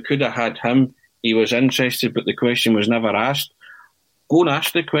 oh, we could have had him, he was interested, but the question was never asked. Go and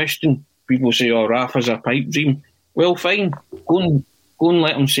ask the question. People say, oh, Rafa's a pipe dream. well, fine. Go and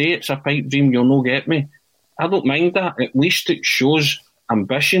let them say it's a pipe dream, you'll no get me. I don't mind that. At least it shows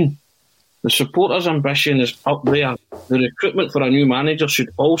ambition. The supporters' ambition is up there. The recruitment for a new manager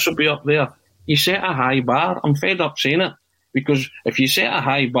should also be up there. You set a high bar. I'm fed up saying it. Because if you set a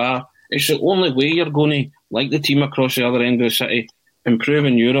high bar, it's the only way you're going to, like the team across the other end of the city, improve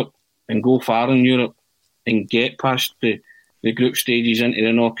in Europe and go far in Europe and get past the group stages into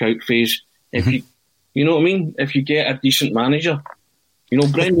the knockout phase. If you know what I mean? If you get a decent manager. You know,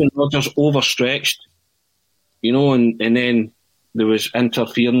 Brendan Rodgers overstretched, you know, and then there was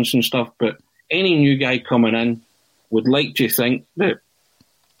interference and stuff. But any new guy coming in would like to think that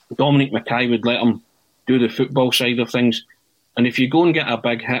Dominic Mackay would let him do the football side of things. And if you go and get a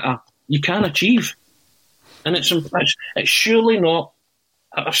big hitter, you can achieve. And it's surely not,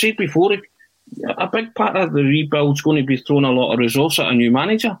 I've said before, a big part of the rebuild's going to be throwing a lot of resource at a new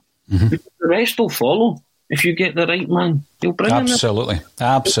manager. The rest will follow. If you get the right man, he'll bring absolutely.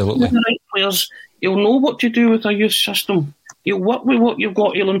 the right players. He'll know what to do with a youth system. He'll work with what you've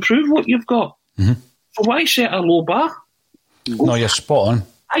got. He'll improve what you've got. So why set a low bar? No, you're spot on.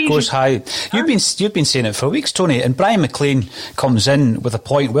 Goes high. You've been saying it for weeks, Tony. And Brian McLean comes in with a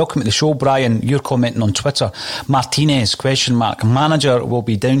point. Welcome to the show, Brian. You're commenting on Twitter. Martinez, ? Manager will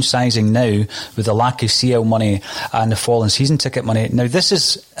be downsizing now with the lack of CL money and the fall in season ticket money. Now, this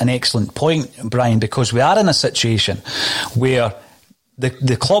is an excellent point, Brian, because we are in a situation where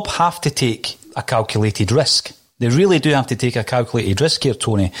the club have to take a calculated risk. They really do have to take a calculated risk here,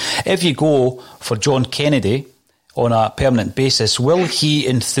 Tony. If you go for John Kennedy on a permanent basis, will he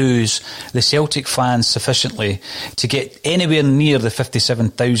enthuse the Celtic fans sufficiently to get anywhere near the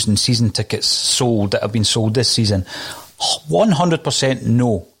 57,000 season tickets sold that have been sold this season? 100%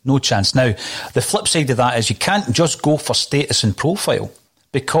 no chance. Now, the flip side of that is you can't just go for status and profile,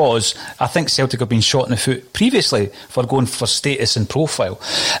 because I think Celtic have been shot in the foot previously for going for status and profile.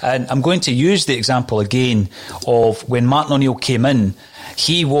 And I'm going to use the example again of when Martin O'Neill came in.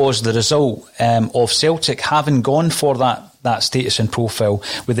 He was the result of Celtic having gone for that status and profile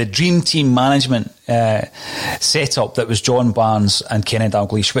with a dream team management setup that was John Barnes and Kenny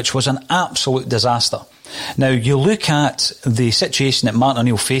Dalglish, which was an absolute disaster. Now, you look at the situation that Martin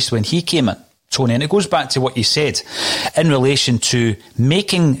O'Neill faced when he came in, Tony, and it goes back to what you said in relation to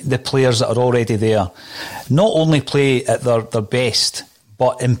making the players that are already there not only play at their best,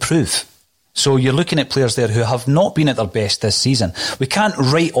 but improve. So you're looking at players there who have not been at their best this season. We can't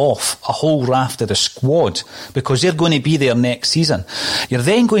write off a whole raft of the squad because they're going to be there next season. You're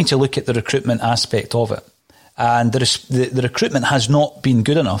then going to look at the recruitment aspect of it. And the recruitment has not been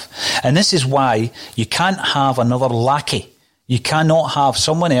good enough. And this is why you can't have another lackey. You cannot have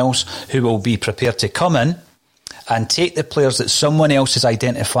someone else who will be prepared to come in and take the players that someone else is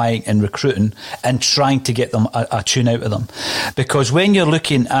identifying and recruiting and trying to get them a tune out of them. Because when you're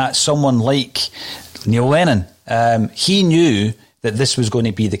looking at someone like Neil Lennon, he knew that this was going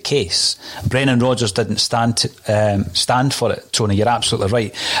to be the case. Brendan Rodgers didn't stand for it, Tony, you're absolutely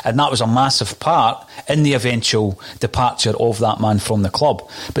right. And that was a massive part in the eventual departure of that man from the club.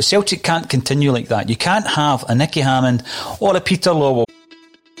 But Celtic can't continue like that. You can't have a Nicky Hammond or a Peter Lowell.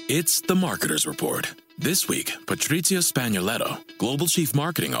 It's the Marketer's Report. This week, Patrizio Spagnoletto, Global Chief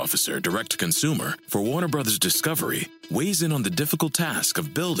Marketing Officer, Direct to Consumer for Warner Brothers Discovery, weighs in on the difficult task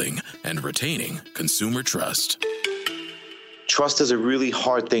of building and retaining consumer trust. Trust is a really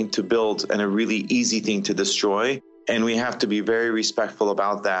hard thing to build and a really easy thing to destroy, and we have to be very respectful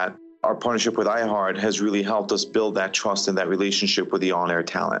about that. Our partnership with iHeart has really helped us build that trust and that relationship with the on-air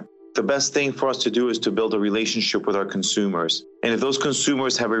talent. The best thing for us to do is to build a relationship with our consumers. And if those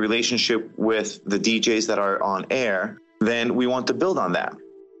consumers have a relationship with the DJs that are on air, then we want to build on that.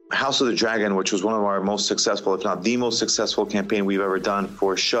 House of the Dragon, which was one of our most successful, if not the most successful campaign we've ever done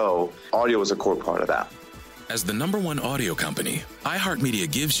for a show, audio was a core part of that. As the #1 audio company,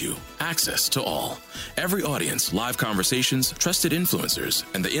 iHeartMedia gives you access to all. Every audience, live conversations, trusted influencers,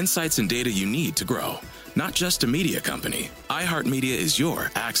 and the insights and data you need to grow. Not just a media company, iHeartMedia is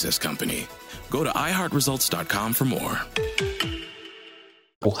your access company. Go to iHeartResults.com for more.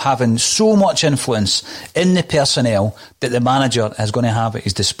 Having so much influence in the personnel that the manager is going to have at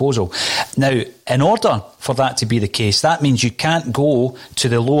his disposal. Now, in order for that to be the case, that means you can't go to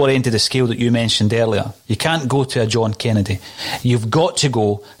the lower end of the scale that you mentioned earlier. You can't go to a John Kennedy. You've got to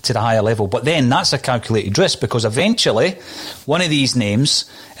go to the higher level. But then that's a calculated risk, because eventually one of these names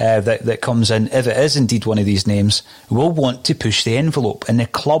that comes in, if it is indeed one of these names, will want to push the envelope, and the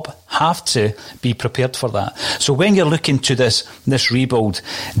club have to be prepared for that. So when you're looking to this rebuild,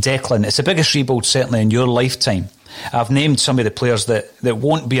 Declan, it's the biggest rebuild certainly in your lifetime. I've named some of the players that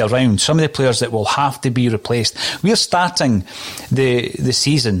won't be around, some of the players that will have to be replaced. We're starting the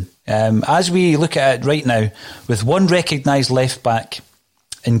season, as we look at it right now, with one recognised left back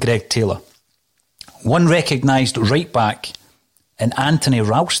in Greg Taylor, one recognised right back in Anthony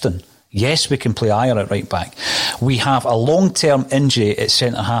Ralston. Yes, we can play Ayer at right back. We have a long-term injury at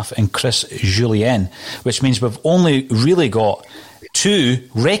centre-half in Chris Julien, which means we've only really got two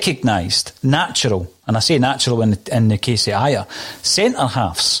recognised natural, and I say natural in the case of Ayer,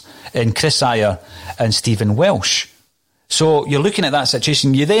 centre-halves in Chris Ayer and Stephen Welsh. So you're looking at that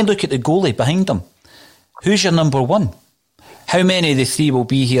situation. You then look at the goalie behind them. Who's your number one? How many of the three will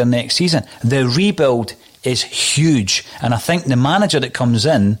be here next season? The rebuild is huge, and I think the manager that comes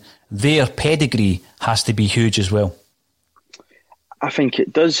in, their pedigree has to be huge as well. I think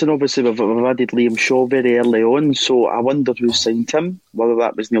it does, and obviously we've added Liam Shaw very early on, so I wonder who signed him, whether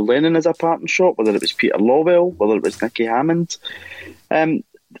that was Neil Lennon as a partner shot, whether it was Peter Lawwell, whether it was Nicky Hammond.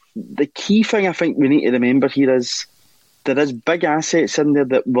 The key thing I think we need to remember here is there is big assets in there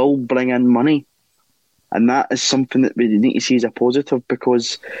that will bring in money, and that is something that we need to see as a positive,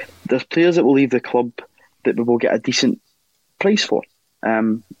 because there's players that will leave the club that we will get a decent price for.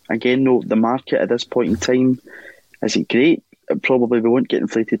 Again, no, the market at this point in time isn't great. Probably we won't get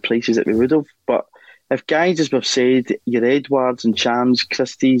inflated prices that we would have, but if guys, as we've said, your Edwards and Chams,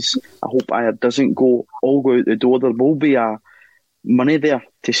 Christie's, I hope Ayer doesn't all go out the door. There will be money there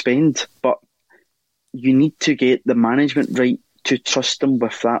to spend, but you need to get the management right to trust them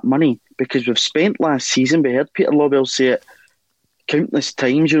with that money, because we've spent last season, we heard Peter Lawwell say it countless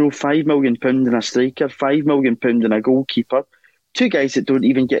times, £5 million in a striker, £5 million in a goalkeeper, two guys that don't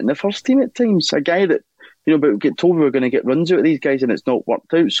even get in the first team at times, a guy that, but we get told we're going to get runs out of these guys and it's not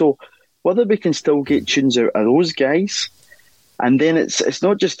worked out. So whether we can still get tunes out of those guys, and then it's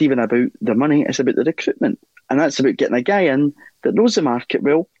not just even about the money, it's about the recruitment, and that's about getting a guy in that knows the market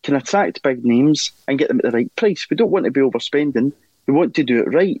well, can attract big names and get them at the right price. We don't want to be overspending, we want to do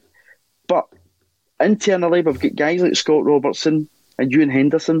it right. But internally we've got guys like Scott Robertson and Ewan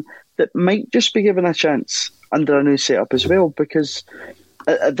Henderson that might just be given a chance under a new setup as well, because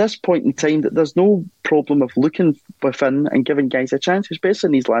at this point in time that there's no problem of looking within and giving guys a chance, especially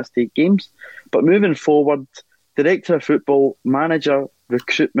in these last 8 games. But moving forward, director of football, manager,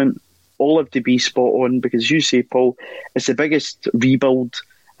 recruitment, all have to be spot on, because you say, Paul, it's the biggest rebuild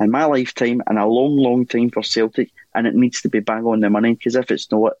in my lifetime and a long, long time for Celtic, and it needs to be bang on the money, because if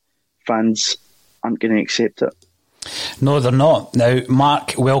it's not, fans aren't going to accept it. No, they're not. Now,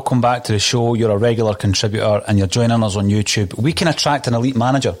 Mark, welcome back to the show. You're a regular contributor and you're joining us on YouTube. We can attract an elite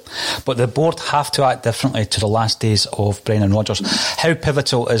manager, but the board have to act differently to the last days of Brendan Rodgers. How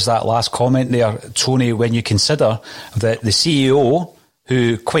pivotal is that last comment there, Tony, when you consider that the CEO,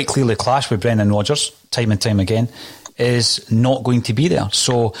 who quite clearly clashed with Brendan Rodgers time and time again, is not going to be there?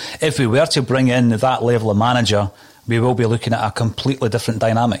 So if we were to bring in that level of manager, we will be looking at a completely different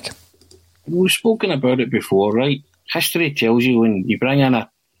dynamic. We've spoken about it before, right? History tells you when you bring in a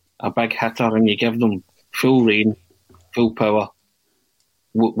big hitter and you give them full reign, full power,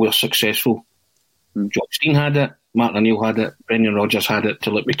 we're successful. Jock Stein had it, Martin O'Neill had it, Brendan Rodgers had it,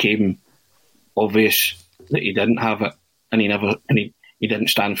 till it became obvious that he didn't have it, and he didn't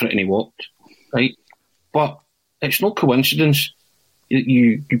stand for it and he walked, right? But it's no coincidence.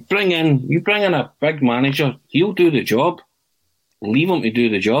 You bring in a big manager, he'll do the job. Leave him to do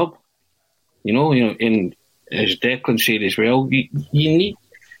the job. And as Declan said as well, you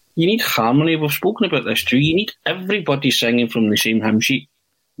need harmony. We've spoken about this too. You need everybody singing from the same hymn sheet,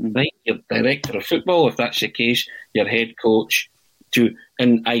 right? Your director of football, if that's the case, your head coach,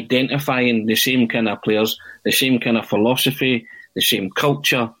 and identifying the same kind of players, the same kind of philosophy, the same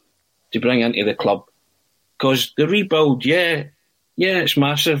culture to bring into the club. Because the rebuild, yeah, it's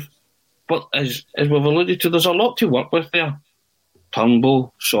massive, but as we've alluded to, there's a lot to work with there.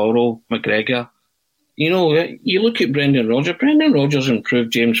 Turnbull, Sorrell, McGregor. You look at Brendan Rodgers. Brendan Rodgers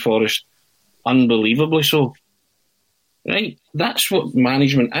improved James Forrest unbelievably so. Right? That's what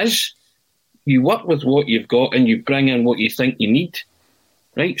management is. You work with what you've got and you bring in what you think you need.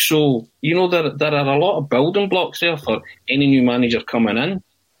 Right? So, there are a lot of building blocks there for any new manager coming in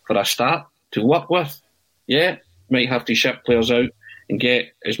for a start to work with. Yeah, might have to ship players out and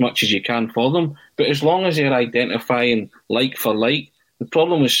get as much as you can for them. But as long as they're identifying like for like, the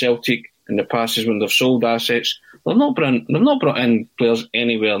problem with Celtic in the past is when they've sold assets, they've not brought in players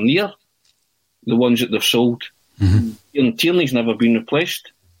anywhere near the ones that they've sold. Mm-hmm. Tierney's never been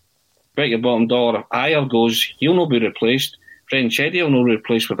replaced. Bet your bottom dollar, if Ayer goes, he'll not be replaced. French Eddy will not be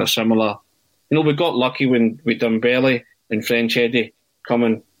replaced with a similar. We got lucky when with Dembele and French Eddy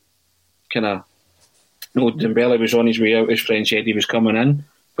coming kind of No, Dembele was on his way out, his friend said he was coming in.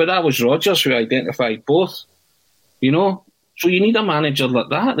 But that was Rodgers who identified both, you know. So you need a manager like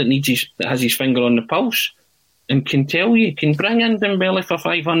that that has his finger on the pulse and can tell you, can bring in Dembele for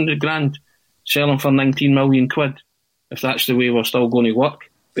 500 grand, sell him for 19 million quid, if that's the way we're still going to work.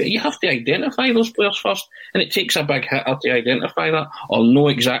 But you have to identify those players first, and it takes a big hitter to identify that or know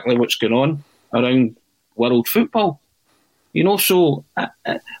exactly what's going on around world football. You know, so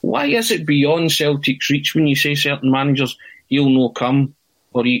why is it beyond Celtic's reach when you say certain managers, he'll no come,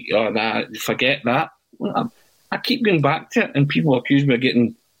 or forget that? I keep going back to it, and people accuse me of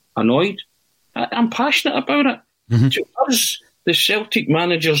getting annoyed. I'm passionate about it. Mm-hmm. To us, the Celtic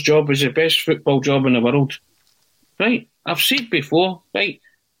manager's job is the best football job in the world. Right? I've said before, right?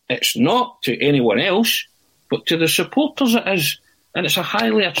 It's not to anyone else, but to the supporters it is. And it's a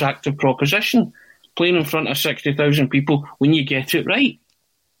highly attractive proposition, playing in front of 60,000 people when you get it right.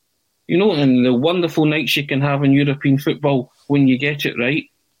 You know, and the wonderful nights you can have in European football when you get it right.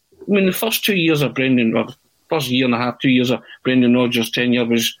 I mean, the first 2 years of first year and a half, 2 years of Brendan Rodgers' tenure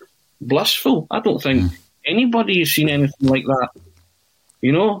was blissful. I don't think anybody has seen anything like that.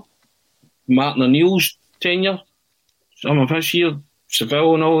 You know, Martin O'Neill's tenure, some of his year,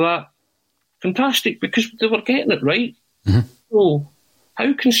 Seville and all that, fantastic, because they were getting it right. Mm-hmm. So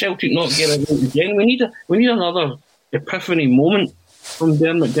how can Celtic not get it right again? We need another epiphany moment from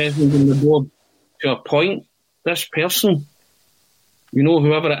Dermot Desmond and the board to appoint this person. You know,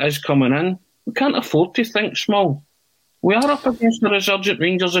 whoever it is coming in, we can't afford to think small. We are up against the resurgent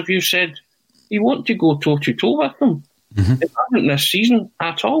Rangers, as you said. You want to go toe-to-toe with them. Mm-hmm. It hasn't this season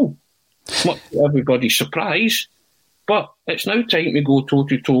at all. Much to everybody's surprise. But it's now time to go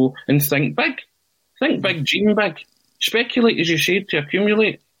toe-to-toe and think big. Think big, dream big. Speculate, as you said, to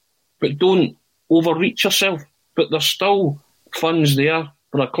accumulate. But don't overreach yourself. But there's still funds there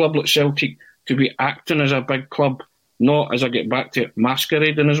for a club like Celtic to be acting as a big club, not, as I get back to it,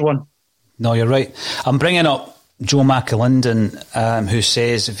 masquerading as one. No, you're right. I'm bringing up Joe McAlinden, who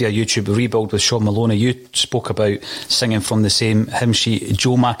says via YouTube, Rebuild with Sean Maloney. You spoke about singing from the same hymn sheet.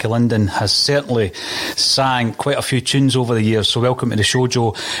 Joe McAlinden has certainly sang quite a few tunes over the years, so welcome to the show,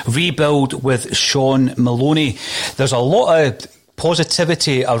 Joe. Rebuild with Sean Maloney. There's a lot of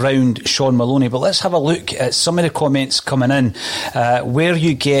positivity around Sean Maloney, but let's have a look at some of the comments coming in. Where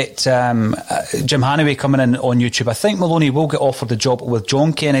you get Jim Hannaway coming in on YouTube. I think Maloney will get offered the job with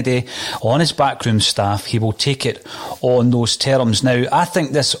John Kennedy on his backroom staff. He will take it on those terms. Now, I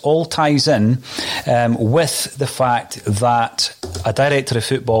think this all ties in with the fact that a director of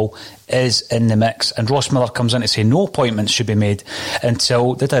football is in the mix, and Ross Miller comes in to say no appointments should be made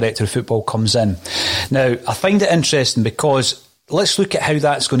until the director of football comes in. Now, I find it interesting because let's look at how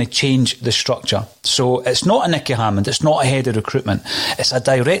that's going to change the structure. So it's not a Nicky Hammond, it's not a head of recruitment, it's a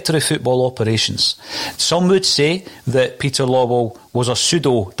director of football operations. Some would say that Peter Lawwell was a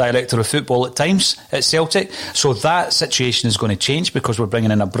pseudo director of football at times at Celtic, so that situation is going to change because we're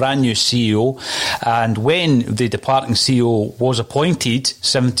bringing in a brand new CEO, and when the departing CEO was appointed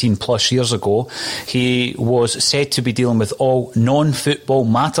 17 plus years ago, he was said to be dealing with all non-football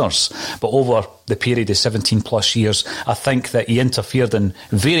matters, but over the period of 17 plus years, I think that he interfered in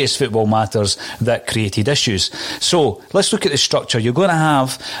various football matters that created issues. So let's look at the structure. You're going to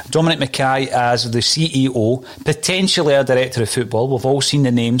have Dominic Mackay as the CEO, potentially a director of football. We've all seen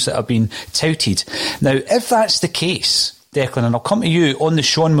the names that have been touted. Now, if that's the case, Declan, and I'll come to you on the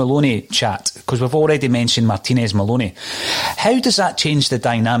Sean Maloney chat, because we've already mentioned Martinez Maloney. How does that change the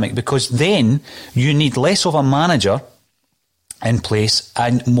dynamic? Because then you need less of a manager in place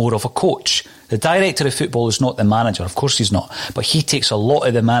and more of a coach. The director of football is not the manager, of course he's not, but he takes a lot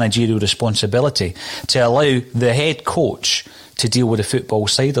of the managerial responsibility to allow the head coach to deal with the football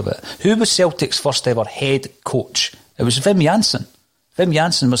side of it. Who was Celtic's first ever head coach? It was Wim Jansen. Wim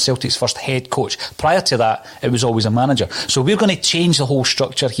Jansen was Celtic's first head coach. Prior to that, it was always a manager. So we're going to change the whole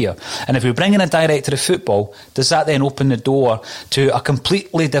structure here. And if we bring in a director of football, does that then open the door to a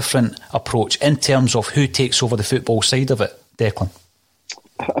completely different approach in terms of who takes over the football side of it? Declan?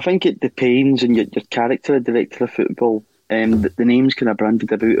 I think it depends on your character of director of football. The names kind of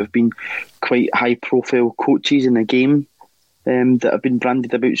branded about have been quite high profile coaches in the game that have been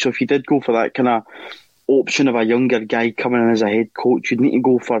branded about. So if you did go for that kind of option of a younger guy coming in as a head coach, you'd need to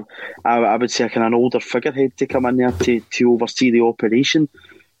go for, I would say, an older figurehead to come in there to oversee the operation.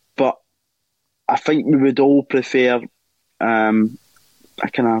 But I think we would all prefer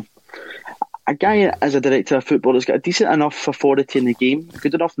a guy as a director of football that's got a decent enough authority in the game,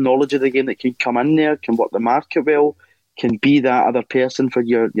 good enough knowledge of the game that can come in there, can work the market well, can be that other person for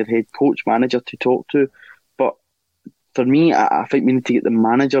your head coach, manager to talk to. But for me, I think we need to get the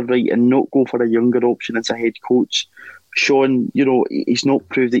manager right and not go for a younger option as a head coach. Sean, he's not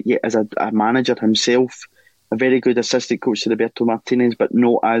proved it yet as a manager himself. A very good assistant coach to Roberto Martinez, but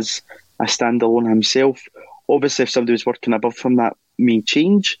not as a standalone himself. Obviously, if somebody was working above him, that may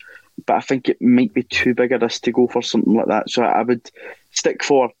change, but I think it might be too big a risk to go for something like that. So I would stick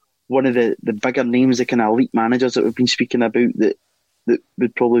for one of the bigger names, the kind of elite managers that we've been speaking about, that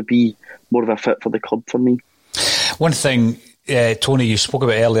would probably be more of a fit for the club for me. One thing, Tony, you spoke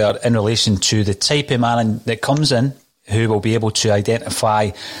about earlier in relation to the type of man that comes in who will be able to identify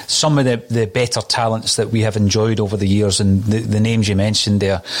some of the better talents that we have enjoyed over the years, and the names you mentioned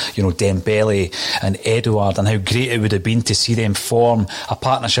there, Dembele and Edouard, and how great it would have been to see them form a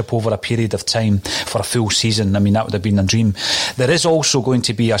partnership over a period of time for a full season. I mean, that would have been a dream. There is also going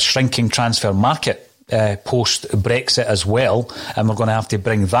to be a shrinking transfer market post-Brexit as well, and we're going to have to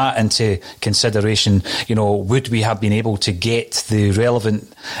bring that into consideration. Would we have been able to get the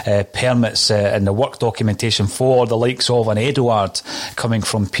relevant permits and the work documentation for the likes of an Edouard coming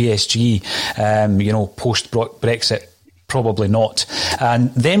from PSG, post-Brexit? Probably not.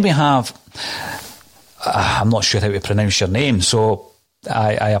 And then we have, I'm not sure how to pronounce your name, so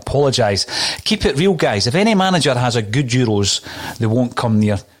I apologise. Keep it real, guys. If any manager has a good Euros, they won't come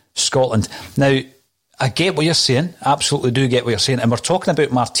near Scotland. Now, I get what you're saying, absolutely do get what you're saying, and we're talking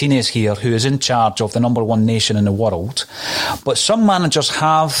about Martinez here, who is in charge of the number one nation in the world, but some managers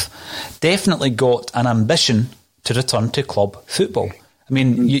have definitely got an ambition to return to club football. I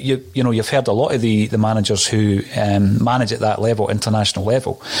mean, you've heard a lot of the managers who manage at that level, international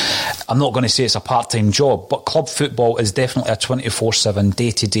level. I'm not going to say it's a part-time job, but club football is definitely a 24/7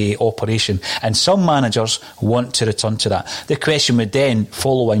 day-to-day operation, and some managers want to return to that. The question would then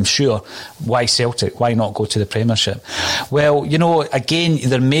follow, I'm sure, why Celtic? Why not go to the Premiership? Well, again,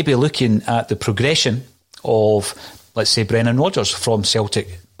 they're maybe looking at the progression of, let's say, Brendan Rodgers from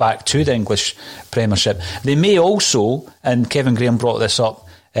Celtic back to the English Premiership. They may also, and Kevin Graham brought this up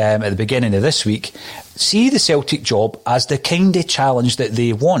at the beginning of this week, see the Celtic job as the kind of challenge that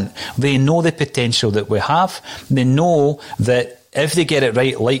they want. They know the potential that we have. They know that if they get it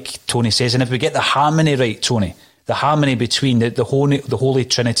right, like Tony says, and if we get the harmony right, Tony, the harmony between the Holy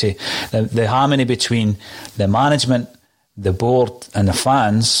Trinity, the harmony between the management, the board and the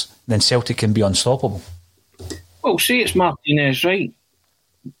fans, then Celtic can be unstoppable. Well, say it's Martinez, right?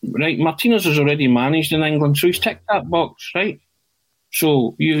 Right, Martinez has already managed in England, so he's ticked that box, right?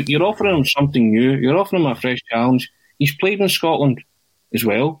 So you're offering him something new. You're offering him a fresh challenge. He's played in Scotland as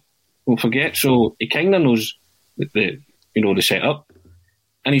well. Don't forget. So he kind of knows the setup,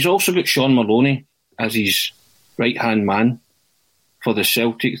 and he's also got Sean Maloney as his right hand man for the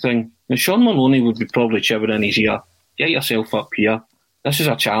Celtic thing. Now Sean Maloney would be probably chipping in his ear. Get yourself up here. This is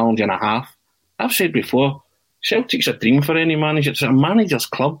a challenge and a half. I've said before, Celtic's a dream for any manager. It's a manager's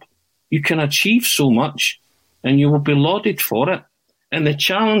club. You can achieve so much and you will be lauded for it. And the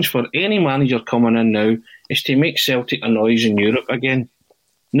challenge for any manager coming in now is to make Celtic a noise in Europe again.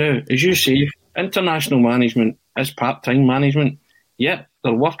 Now, as you say, international management is part-time management. Yep,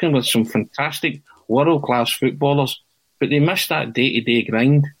 they're working with some fantastic world-class footballers, but they miss that day-to-day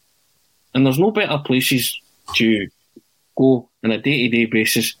grind. And there's no better places to go on a day-to-day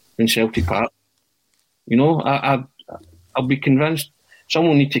basis than Celtic Park. I'll be convinced.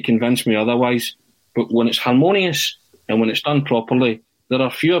 Someone need to convince me otherwise. But when it's harmonious and when it's done properly, there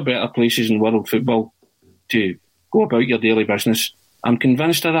are fewer better places in world football to go about your daily business. I'm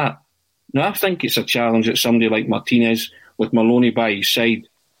convinced of that. Now, I think it's a challenge that somebody like Martinez, with Maloney by his side,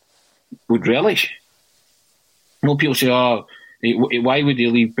 would relish. People say, why would he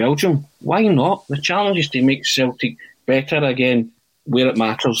leave Belgium? Why not? The challenge is to make Celtic better again where it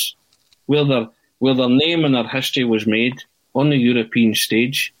matters, where their name and their history was made on the European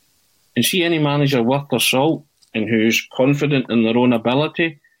stage. And see any manager worth their salt and who's confident in their own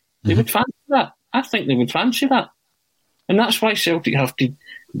ability, they would fancy that. I think they would fancy that. And that's why Celtic have to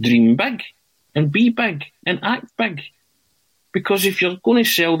dream big and be big and act big. Because if you're going to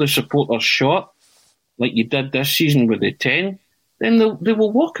sell the supporters short, like you did this season with the 10, then they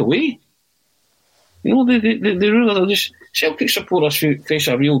will walk away. They really just... Celtic supporters face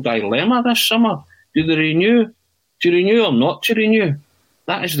a real dilemma this summer. Do they renew? To renew or not to renew?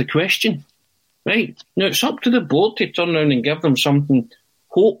 That is the question. Right? Now, it's up to the board to turn around and give them something,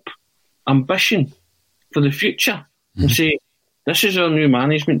 hope, ambition for the future, and say, this is our new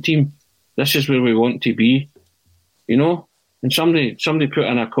management team. This is where we want to be. And somebody put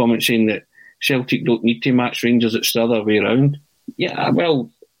in a comment saying that Celtic don't need to match Rangers, it's the other way around. Yeah, well,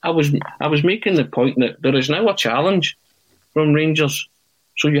 I was making the point that there is now a challenge from Rangers,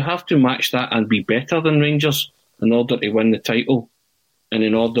 so you have to match that and be better than Rangers. in order to win the title and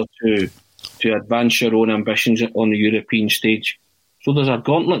in order to advance your own ambitions on the European stage. So there's a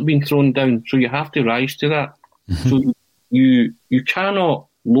gauntlet being thrown down, so you have to rise to that. Mm-hmm. So you cannot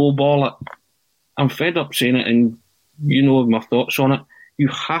lowball it. I'm fed up saying it, and you know my thoughts on it. You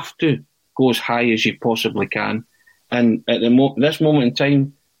have to go as high as you possibly can. And at this moment in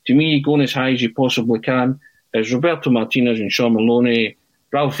time, to me, going as high as you possibly can is Roberto Martinez and Sean Maloney,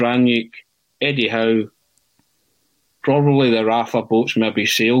 Ralph Rangnick, Eddie Howe, probably the Rafa boats maybe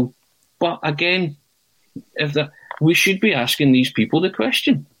sailed. But again, we should be asking these people the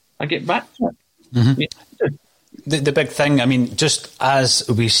question. I get back to it. Mm-hmm. Yeah. The big thing, I mean, just as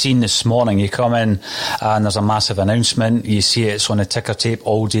we've seen this morning, you come in and there's a massive announcement, you see it's on a ticker tape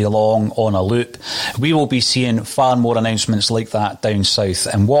all day long, on a loop. We will be seeing far more announcements like that down south.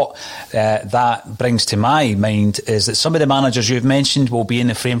 And what that brings to my mind is that some of the managers you've mentioned will be in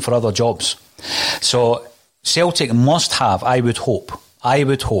the frame for other jobs. So Celtic must have, I would hope,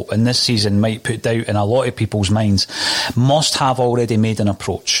 and this season might put doubt in a lot of people's minds, must have already made an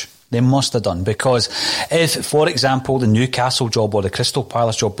approach. They must have done, because if, for example, the Newcastle job or the Crystal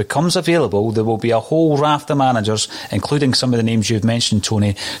Palace job becomes available, there will be a whole raft of managers, including some of the names you've mentioned,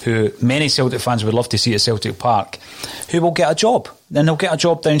 Tony, who many Celtic fans would love to see at Celtic Park, who will get a job. Then they'll get a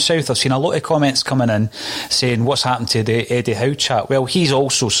job down south. I've seen a lot of comments coming in saying, what's happened to the Eddie Howe chat? Well, he's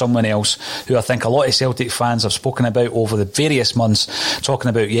also someone else who I think a lot of Celtic fans have spoken about over the various months, talking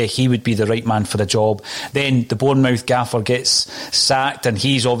about, yeah, he would be the right man for the job. Then the Bournemouth gaffer gets sacked, and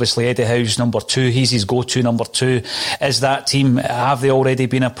he's obviously Eddie Howe's number 2. He's his go-to number 2. Is that team, have they already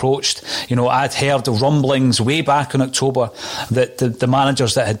been approached? You know, I'd heard rumblings way back in October that the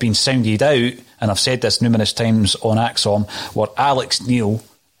managers that had been sounded out, and I've said this numerous times on Axom, were Alex Neil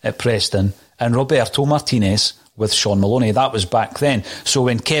at Preston and Roberto Martinez with Sean Maloney. That was back then. So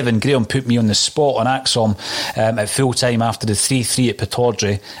when Kevin Graham put me on the spot on Axom at full time after the 3-3 at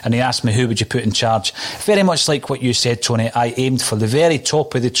Pittodrie, and he asked me who would you put in charge, very much like what you said, Tony, I aimed for the very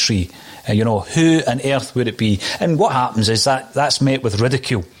top of the tree. You know, who on earth would it be? And what happens is that's met with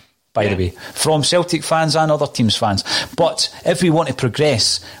ridicule, by the way, from Celtic fans and other teams' fans. But if we want to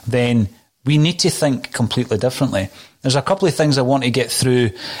progress, then we need to think completely differently. There's a couple of things I want to get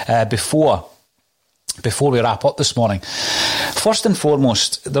through before we wrap up this morning. First and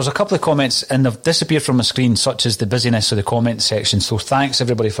foremost, there's a couple of comments and they've disappeared from my screen, such as the busyness of the comment section, so thanks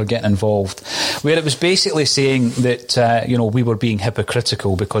everybody for getting involved, where it was basically saying that we were being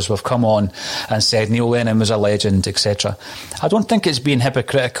hypocritical because we've come on and said Neil Lennon was a legend, etc. I don't think it's being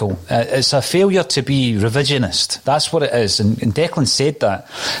hypocritical. It's a failure to be revisionist. That's what it is, and Declan said that.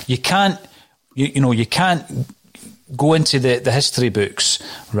 You can't go into the history books,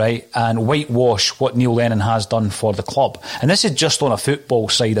 right, and whitewash what Neil Lennon has done for the club. And this is just on a football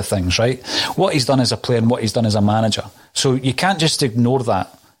side of things, right? What he's done as a player and what he's done as a manager. So you can't just ignore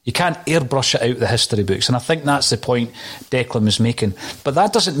that. You can't airbrush it out the history books. And I think that's the point Declan was making. But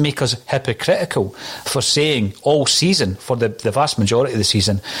that doesn't make us hypocritical for saying all season, for the vast majority of the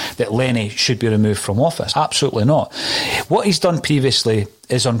season, that Lenny should be removed from office. Absolutely not. What he's done previously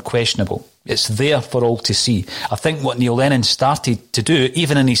is unquestionable. It's there for all to see. I think what Neil Lennon started to do,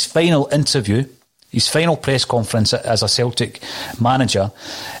 even in his final interview, his final press conference as a Celtic manager,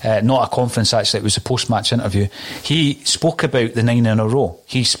 not a conference actually, it was a post-match interview, he spoke about the 9 in a row.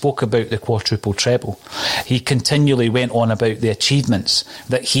 He spoke about the quadruple treble. He continually went on about the achievements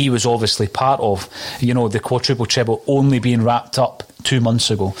that he was obviously part of. You know, the quadruple treble only being wrapped up 2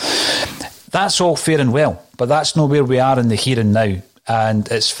 months ago. That's all fair and well, but that's not where we are in the here and now. And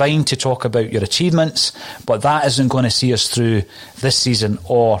it's fine to talk about your achievements, but that isn't going to see us through this season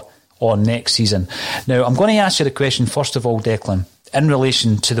or next season. Now, I'm going to ask you the question, first of all, Declan, in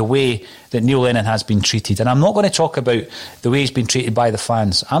relation to the way that Neil Lennon has been treated. And I'm not going to talk about the way he's been treated by the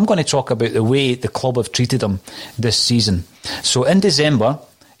fans. I'm going to talk about the way the club have treated him this season. So in December,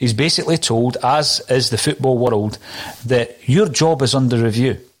 he's basically told, as is the football world, that your job is under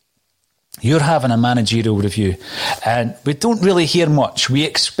review. You're having a managerial review. And we don't really hear much. We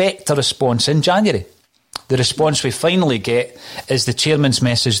expect a response in January. The response we finally get is the chairman's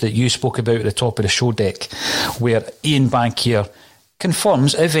message that you spoke about at the top of the show deck, where Ian Bankier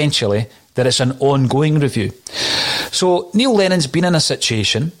confirms eventually that it's an ongoing review. So Neil Lennon's been in a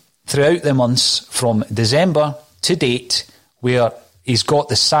situation throughout the months from December to date where he's got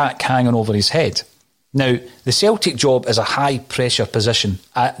the sack hanging over his head. Now, the Celtic job is a high-pressure position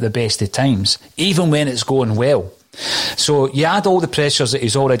at the best of times, even when it's going well. So you add all the pressures that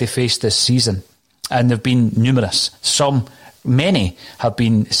he's already faced this season, and they've been numerous. Many have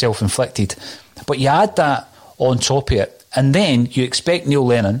been self-inflicted. But you add that on top of it, and then you expect Neil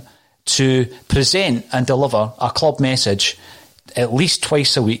Lennon to present and deliver a club message at least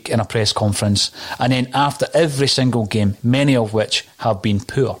twice a week in a press conference, and then after every single game, many of which have been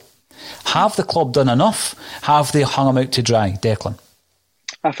poor. Have the club done enough? Have they hung him out to dry, Declan?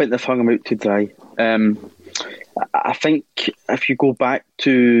 I think they've hung him out to dry. I think if you go back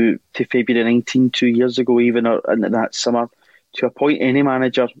to February 19, 2 years ago, even in that summer, to appoint any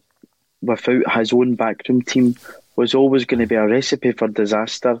manager without his own backroom team was always going to be a recipe for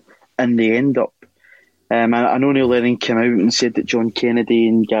disaster in the end up. I know Neil Lennon came out and said that John Kennedy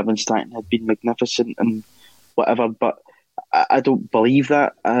and Gavin Stanton had been magnificent and whatever, but I don't believe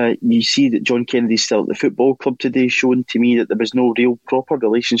that. You see that John Kennedy's still at the football club today, showing to me that there was no real proper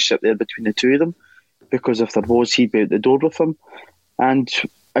relationship there between the two of them, because if there was, he'd be out the door with them. And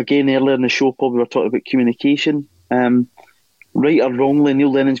again, earlier in the show, Paul, we were talking about communication. Right or wrongly,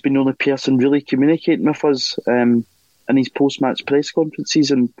 Neil Lennon's been the only person really communicating with us in his post-match press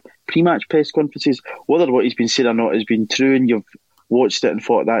conferences and pre-match press conferences. Whether what he's been saying or not has been true and you've watched it and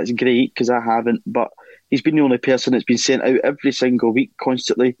thought that's great, because I haven't, but he's been the only person that's been sent out every single week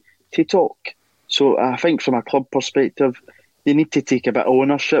constantly to talk. So I think from a club perspective, they need to take a bit of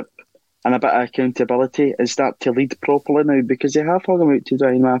ownership and a bit of accountability and start to lead properly now, because they have hung him out to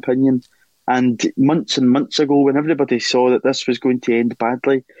dry, in my opinion. And months ago, when everybody saw that this was going to end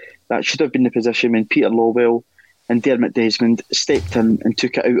badly, that should have been the position when Peter Lawwell and Dermot Desmond stepped in and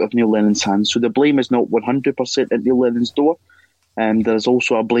took it out of Neil Lennon's hands. So the blame is not 100% at Neil Lennon's door. There's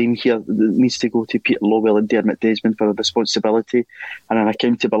also a blame here that needs to go to Peter Lawwell and Dermot Desmond for a responsibility and an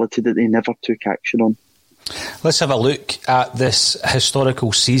accountability that they never took action on. Let's have a look at this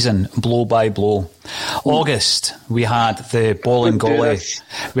historical season, blow by blow. August, we had the Bolingoli.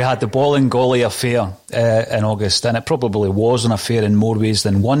 We had the Bolingoli affair in August, and it probably was an affair in more ways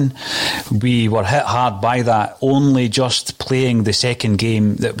than one. We were hit hard by that, only just playing the second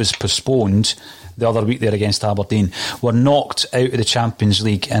game that was postponed the other week there against Aberdeen. Were knocked out of the Champions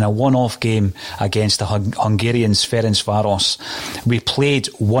League in a one-off game against the Hungarians Ferencváros. We played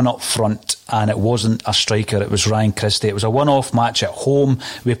one up front, and it wasn't a striker, it was Ryan Christie. It was a one-off match at home.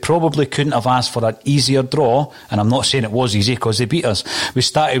 We probably couldn't have asked for an easier draw, and I'm not saying it was easy because they beat us. We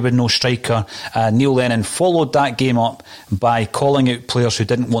started with no striker. Neil Lennon followed that game up by calling out players who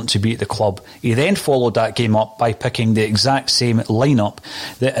didn't want to be at the club. He then followed that game up by picking the exact same lineup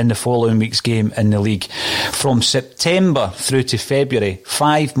that in the following week's game in the league. From September through to February,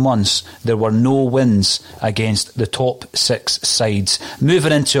 5 months, there were no wins against the top six sides.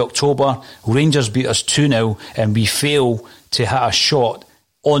 Moving into October, Rangers beat us 2-0 and we fail to hit a shot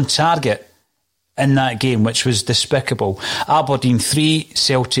on target in that game, which was despicable. Aberdeen 3,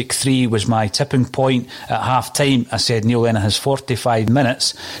 Celtic 3 was my tipping point. At half time, I said Neil Lennon has 45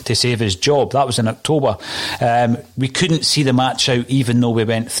 minutes to save his job. That was in October. We couldn't see the match out even though we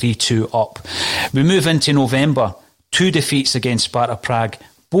went 3-2 up. We move into November, 2 defeats against Sparta Prague,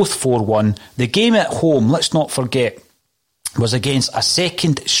 both 4-1. The game at home, let's not forget, was against a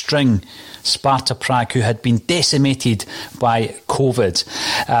second string Sparta Prague who had been decimated by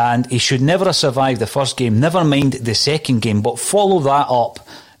COVID, and he should never have survived the first game, never mind the second game, but follow that up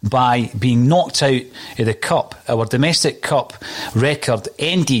by being knocked out of the Cup. Our domestic Cup record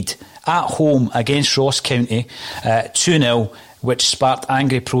ended at home against Ross County 2-0, which sparked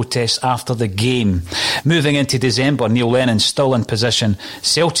angry protests after the game. Moving into December, Neil Lennon still in position.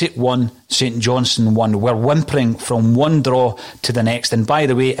 Celtic won, St Johnstone won. We're whimpering from one draw to the next. And by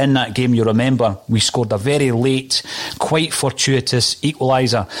the way, in that game, you remember, we scored a very late, quite fortuitous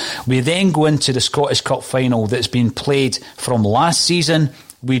equaliser. We then go into the Scottish Cup final that's been played from last season.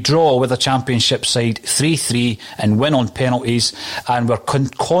 We draw with a championship side 3-3 and win on penalties, and we're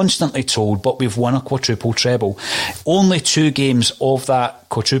constantly told, but we've won a quadruple treble. Only 2 games of that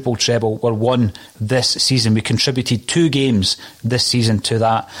quadruple treble were won this season. We contributed 2 games this season to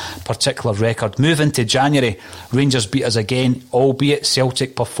that particular record. Move into January, Rangers beat us again, albeit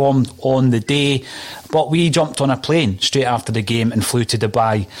Celtic performed on the day, but we jumped on a plane straight after the game and flew to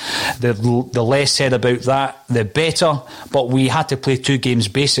Dubai. The less said about that, the better, but we had to play 2 games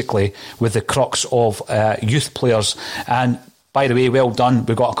basically with the crux of youth players. And by the way, well done,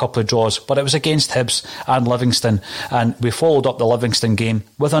 we got a couple of draws, but it was against Hibs and Livingston, and we followed up the Livingston game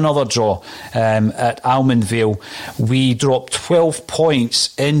with another draw at Almondvale. We dropped 12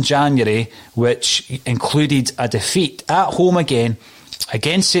 points in January, which included a defeat at home again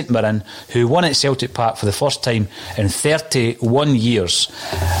against St Mirren, who won at Celtic Park for the first time in 31 years.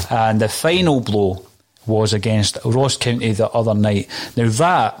 And the final blow was against Ross County the other night. Now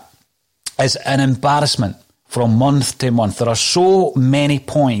that is an embarrassment from month to month. There are so many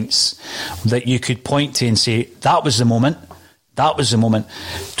points that you could point to and say, that was the moment, That was the moment.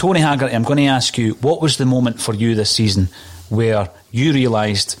 Tony Haggerty, I'm going to ask you, what was the moment for you this season where you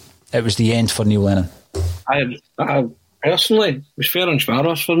realised it was the end for Neil Lennon? I personally, it was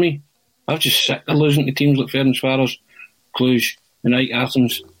Ferencvaros for me. I was just sick of losing to teams like Ferencvaros, Cluj, and AEK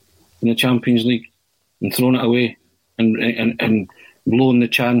Athens in the Champions League and throwing it away and blowing the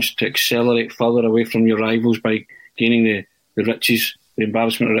chance to accelerate further away from your rivals by gaining the riches, the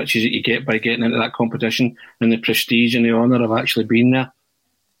embarrassment of riches that you get by getting into that competition and the prestige and the honour of actually being there.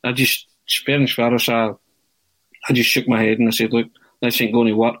 Ferencvaros, I just shook my head and I said, look, this ain't going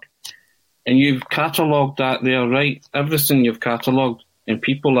to work. And you've catalogued that there, right? Everything you've catalogued, and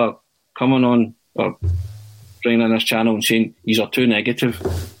people are coming on or bringing on this channel and saying, these are too negative.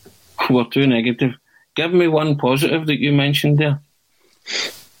 We're too negative. Give me one positive that you mentioned there.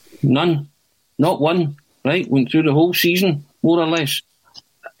 None. Not one, right? Went through the whole season, more or less.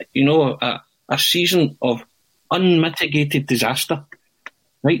 You know, a season of unmitigated disaster,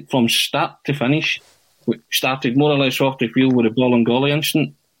 right? From start to finish. We started more or less off the field with the Bolingoli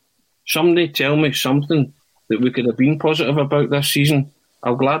incident. Somebody tell me something that we could have been positive about this season.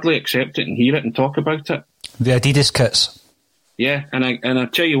 I'll gladly accept it and hear it and talk about it. The Adidas kits. Yeah, and I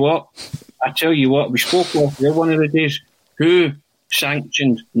tell you what, we spoke off there one of the days. Who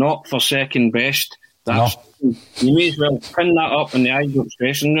sanctioned not for second best? That's, no. You may as well pin that up in the Ibrox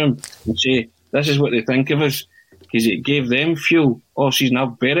dressing room and say, this is what they think of us, because it gave them fuel all season. I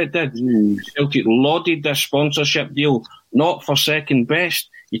bet it did. Celtic lauded this sponsorship deal, not for second best.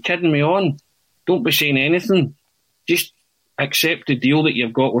 You kidding me on? Don't be saying anything. Just accept the deal that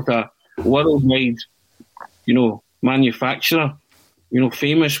you've got with a worldwide, manufacturer,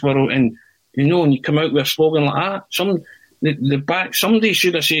 famous world, and and you come out with a slogan like that. Somebody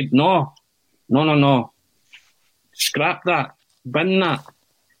should have said no. Scrap that, bin that,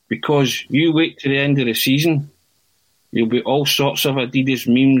 because you wait to the end of the season, you'll be all sorts of Adidas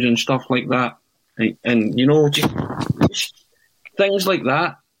memes and stuff like that, and just things like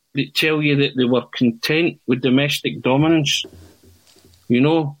that tell you that they were content with domestic dominance.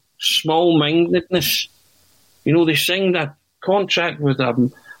 Small-mindedness. They signed a contract with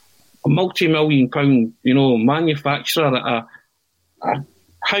a multi-million pound, manufacturer, a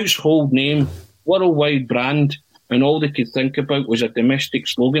household name, worldwide brand, and all they could think about was a domestic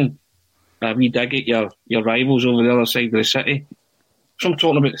slogan. We dig at your rivals over the other side of the city. So I'm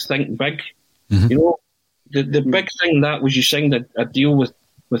talking about think big. Mm-hmm. The big thing that was you signed a deal with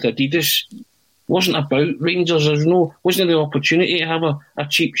Adidas. Wasn't about Rangers. Wasn't the opportunity to have a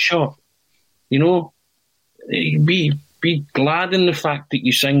cheap shot. Be glad in the fact that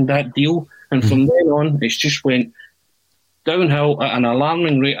you signed that deal, and from then on it's just went downhill at an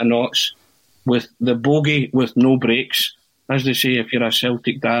alarming rate of knots, with the bogey with no brakes, as they say if you're a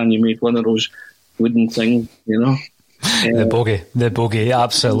Celtic guy and you made one of those wooden things, the bogey,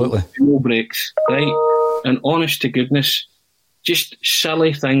 absolutely. No brakes, right? And honest to goodness, just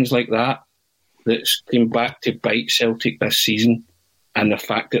silly things like that came back to bite Celtic this season, and the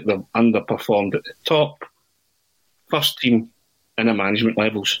fact that they've underperformed at the top, first team and the management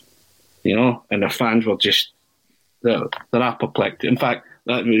levels, and the fans were just, they're apoplectic. In fact,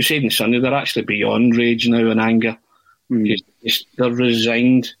 we were saying Sunday, they're actually beyond rage now and anger. They're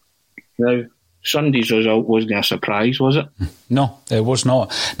resigned now. Sunday's result wasn't a surprise, was it? No, it was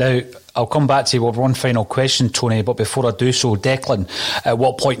not. Now, I'll come back to you with one final question, Tony, but before I do so, Declan, at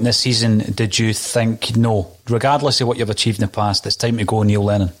what point in this season did you think, no, regardless of what you've achieved in the past, it's time to go Neil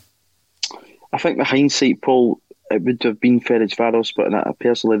Lennon? I think the hindsight, Paul, it would have been Ferencvaros, but I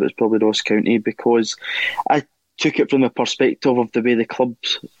personally believe it's probably Ross County, because I took it from the perspective of the way the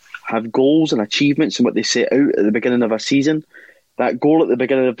clubs have goals and achievements and what they set out at the beginning of a season. That goal at the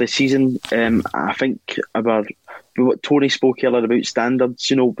beginning of the season, I think about what Tony spoke earlier about standards,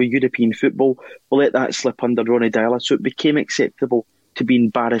 with European football, we'll let that slip under Ronnie Dyler. So it became acceptable to be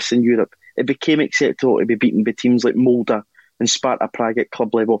embarrassed in Europe. It became acceptable to be beaten by teams like Molde and Sparta Prague at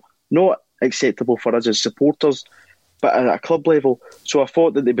club level. Not acceptable for us as supporters, but at a club level. So I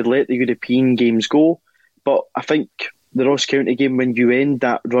thought that they would let the European games go. But I think the Ross County game, when you end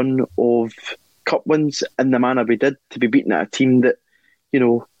that run of cup wins in the manner we did, to be beaten at a team that,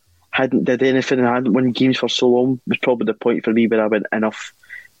 hadn't did anything and hadn't won games for so long, was probably the point for me where I went, enough.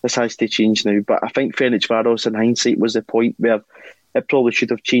 This has to change now. But I think Ferencvaros, in hindsight, was the point where it probably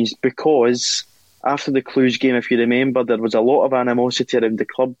should have changed, because after the Cluj game, if you remember, there was a lot of animosity around the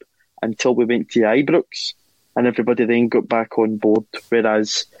club until we went to Ibrox, and everybody then got back on board,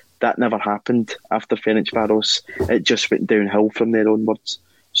 whereas that never happened after Ferencvaros. It just went downhill from there onwards.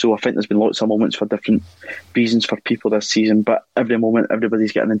 So I think there's been lots of moments for different reasons for people this season, but every moment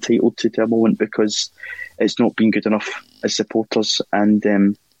everybody's getting entitled to a moment because it's not been good enough as supporters, and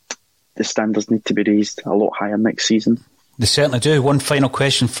the standards need to be raised a lot higher next season. They certainly do. One final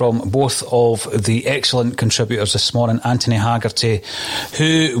question from both of the excellent contributors this morning. Anthony Haggerty,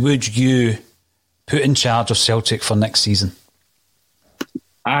 who would you put in charge of Celtic for next season?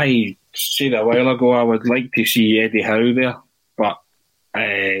 I said a while ago I would like to see Eddie Howe there, but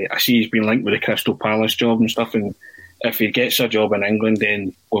I see he's been linked with the Crystal Palace job and stuff, and if he gets a job in England,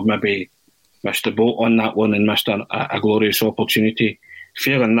 then we've maybe missed the boat on that one and missed a glorious opportunity.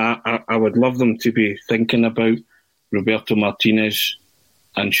 Failing that, I would love them to be thinking about Roberto Martinez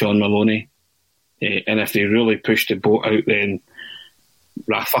and Sean Maloney, and if they really push the boat out, then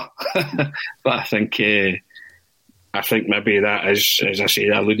Rafa. But I think maybe that is, as I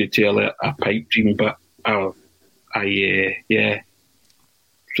said, I alluded to earlier, a pipe dream. But yeah.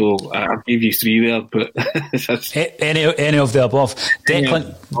 So I'll give you three there, but any of the above.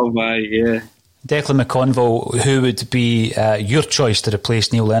 Declan McConville, who would be your choice to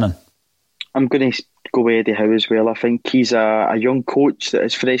replace Neil Lennon? I'm going to go with Eddie Howe as well. I think he's a young coach that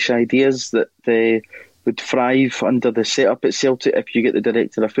has fresh ideas that would thrive under the setup at Celtic if you get the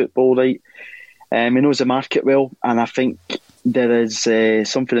director of football right. He knows the market well, and I think there is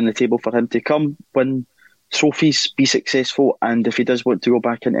something on the table for him to come, win trophies, be successful, and if he does want to go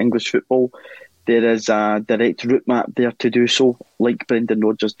back into English football, there is a direct route map there to do so, like Brendan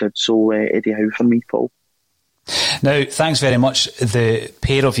Rodgers did. So Eddie Howe for me, Paul. Now, thanks very much, the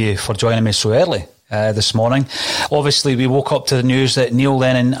pair of you, for joining me so early this morning. Obviously, we woke up to the news that Neil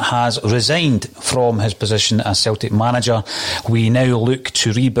Lennon has resigned from his position as Celtic manager. We now look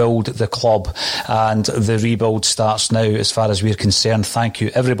to rebuild the club, and the rebuild starts now as far as we're concerned. Thank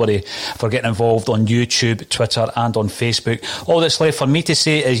you, everybody, for getting involved on YouTube, Twitter and on Facebook. All that's left for me to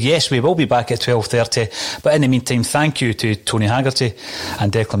say is yes, we will be back at 12:30, but in the meantime, thank you to Tony Haggerty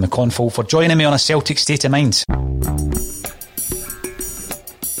and Declan McConville for joining me on A Celtic State of Mind.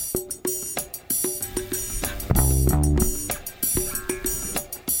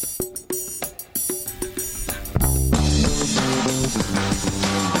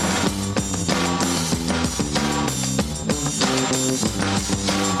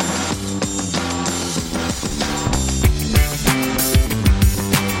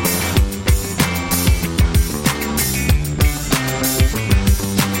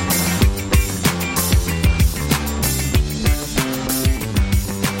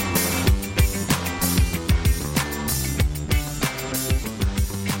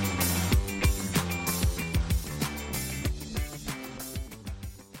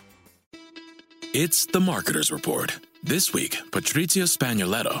 It's The Marketer's Report. This week, Patrizia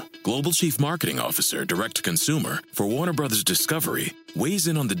Spagnoletto, Global Chief Marketing Officer, Direct-to-Consumer for Warner Brothers Discovery, weighs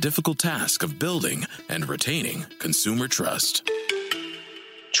in on the difficult task of building and retaining consumer trust.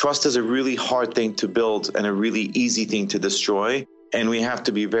 Trust is a really hard thing to build and a really easy thing to destroy, and we have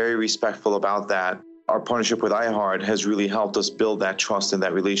to be very respectful about that. Our partnership with iHeart has really helped us build that trust and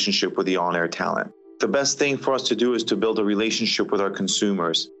that relationship with the on-air talent. The best thing for us to do is to build a relationship with our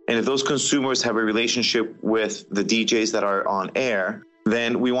consumers. And if those consumers have a relationship with the DJs that are on air,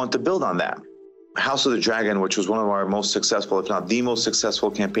 then we want to build on that. House of the Dragon, which was one of our most successful, if not the most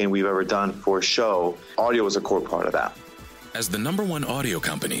successful campaign we've ever done for a show, audio was a core part of that. As the #1 audio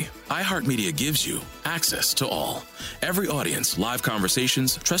company, iHeartMedia gives you access to all. Every audience, live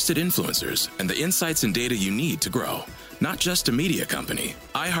conversations, trusted influencers, and the insights and data you need to grow. Not just a media company,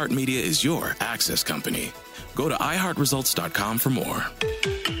 iHeartMedia is your access company. Go to iHeartResults.com for more.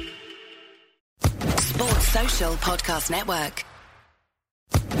 Sports Social Podcast Network.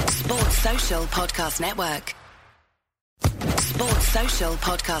 Sports Social Podcast Network. Sports Social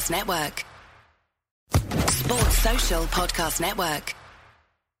Podcast Network. Sports Social Podcast Network.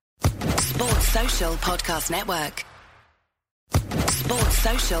 Sports Social Podcast Network. Sports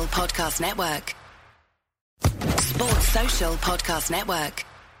Social Podcast Network. Sports Social Podcast Network.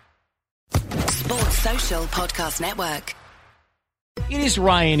 Sports Social Podcast Network. It is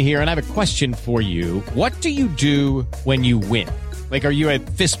Ryan here, and I have a question for you. What do you do when you win? Like, are you a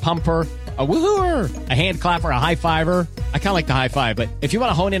fist pumper, a woohooer, a hand clapper, a high fiver? I kind of like the high five, but if you want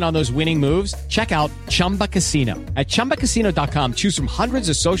to hone in on those winning moves, check out Chumba Casino. At ChumbaCasino.com, choose from hundreds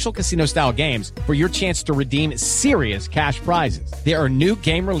of social casino-style games for your chance to redeem serious cash prizes. There are new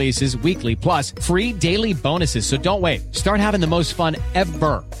game releases weekly, plus free daily bonuses, so don't wait. Start having the most fun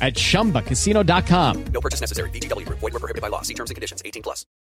ever at ChumbaCasino.com. No purchase necessary. VGW. Void where prohibited by law. See terms and conditions. 18+.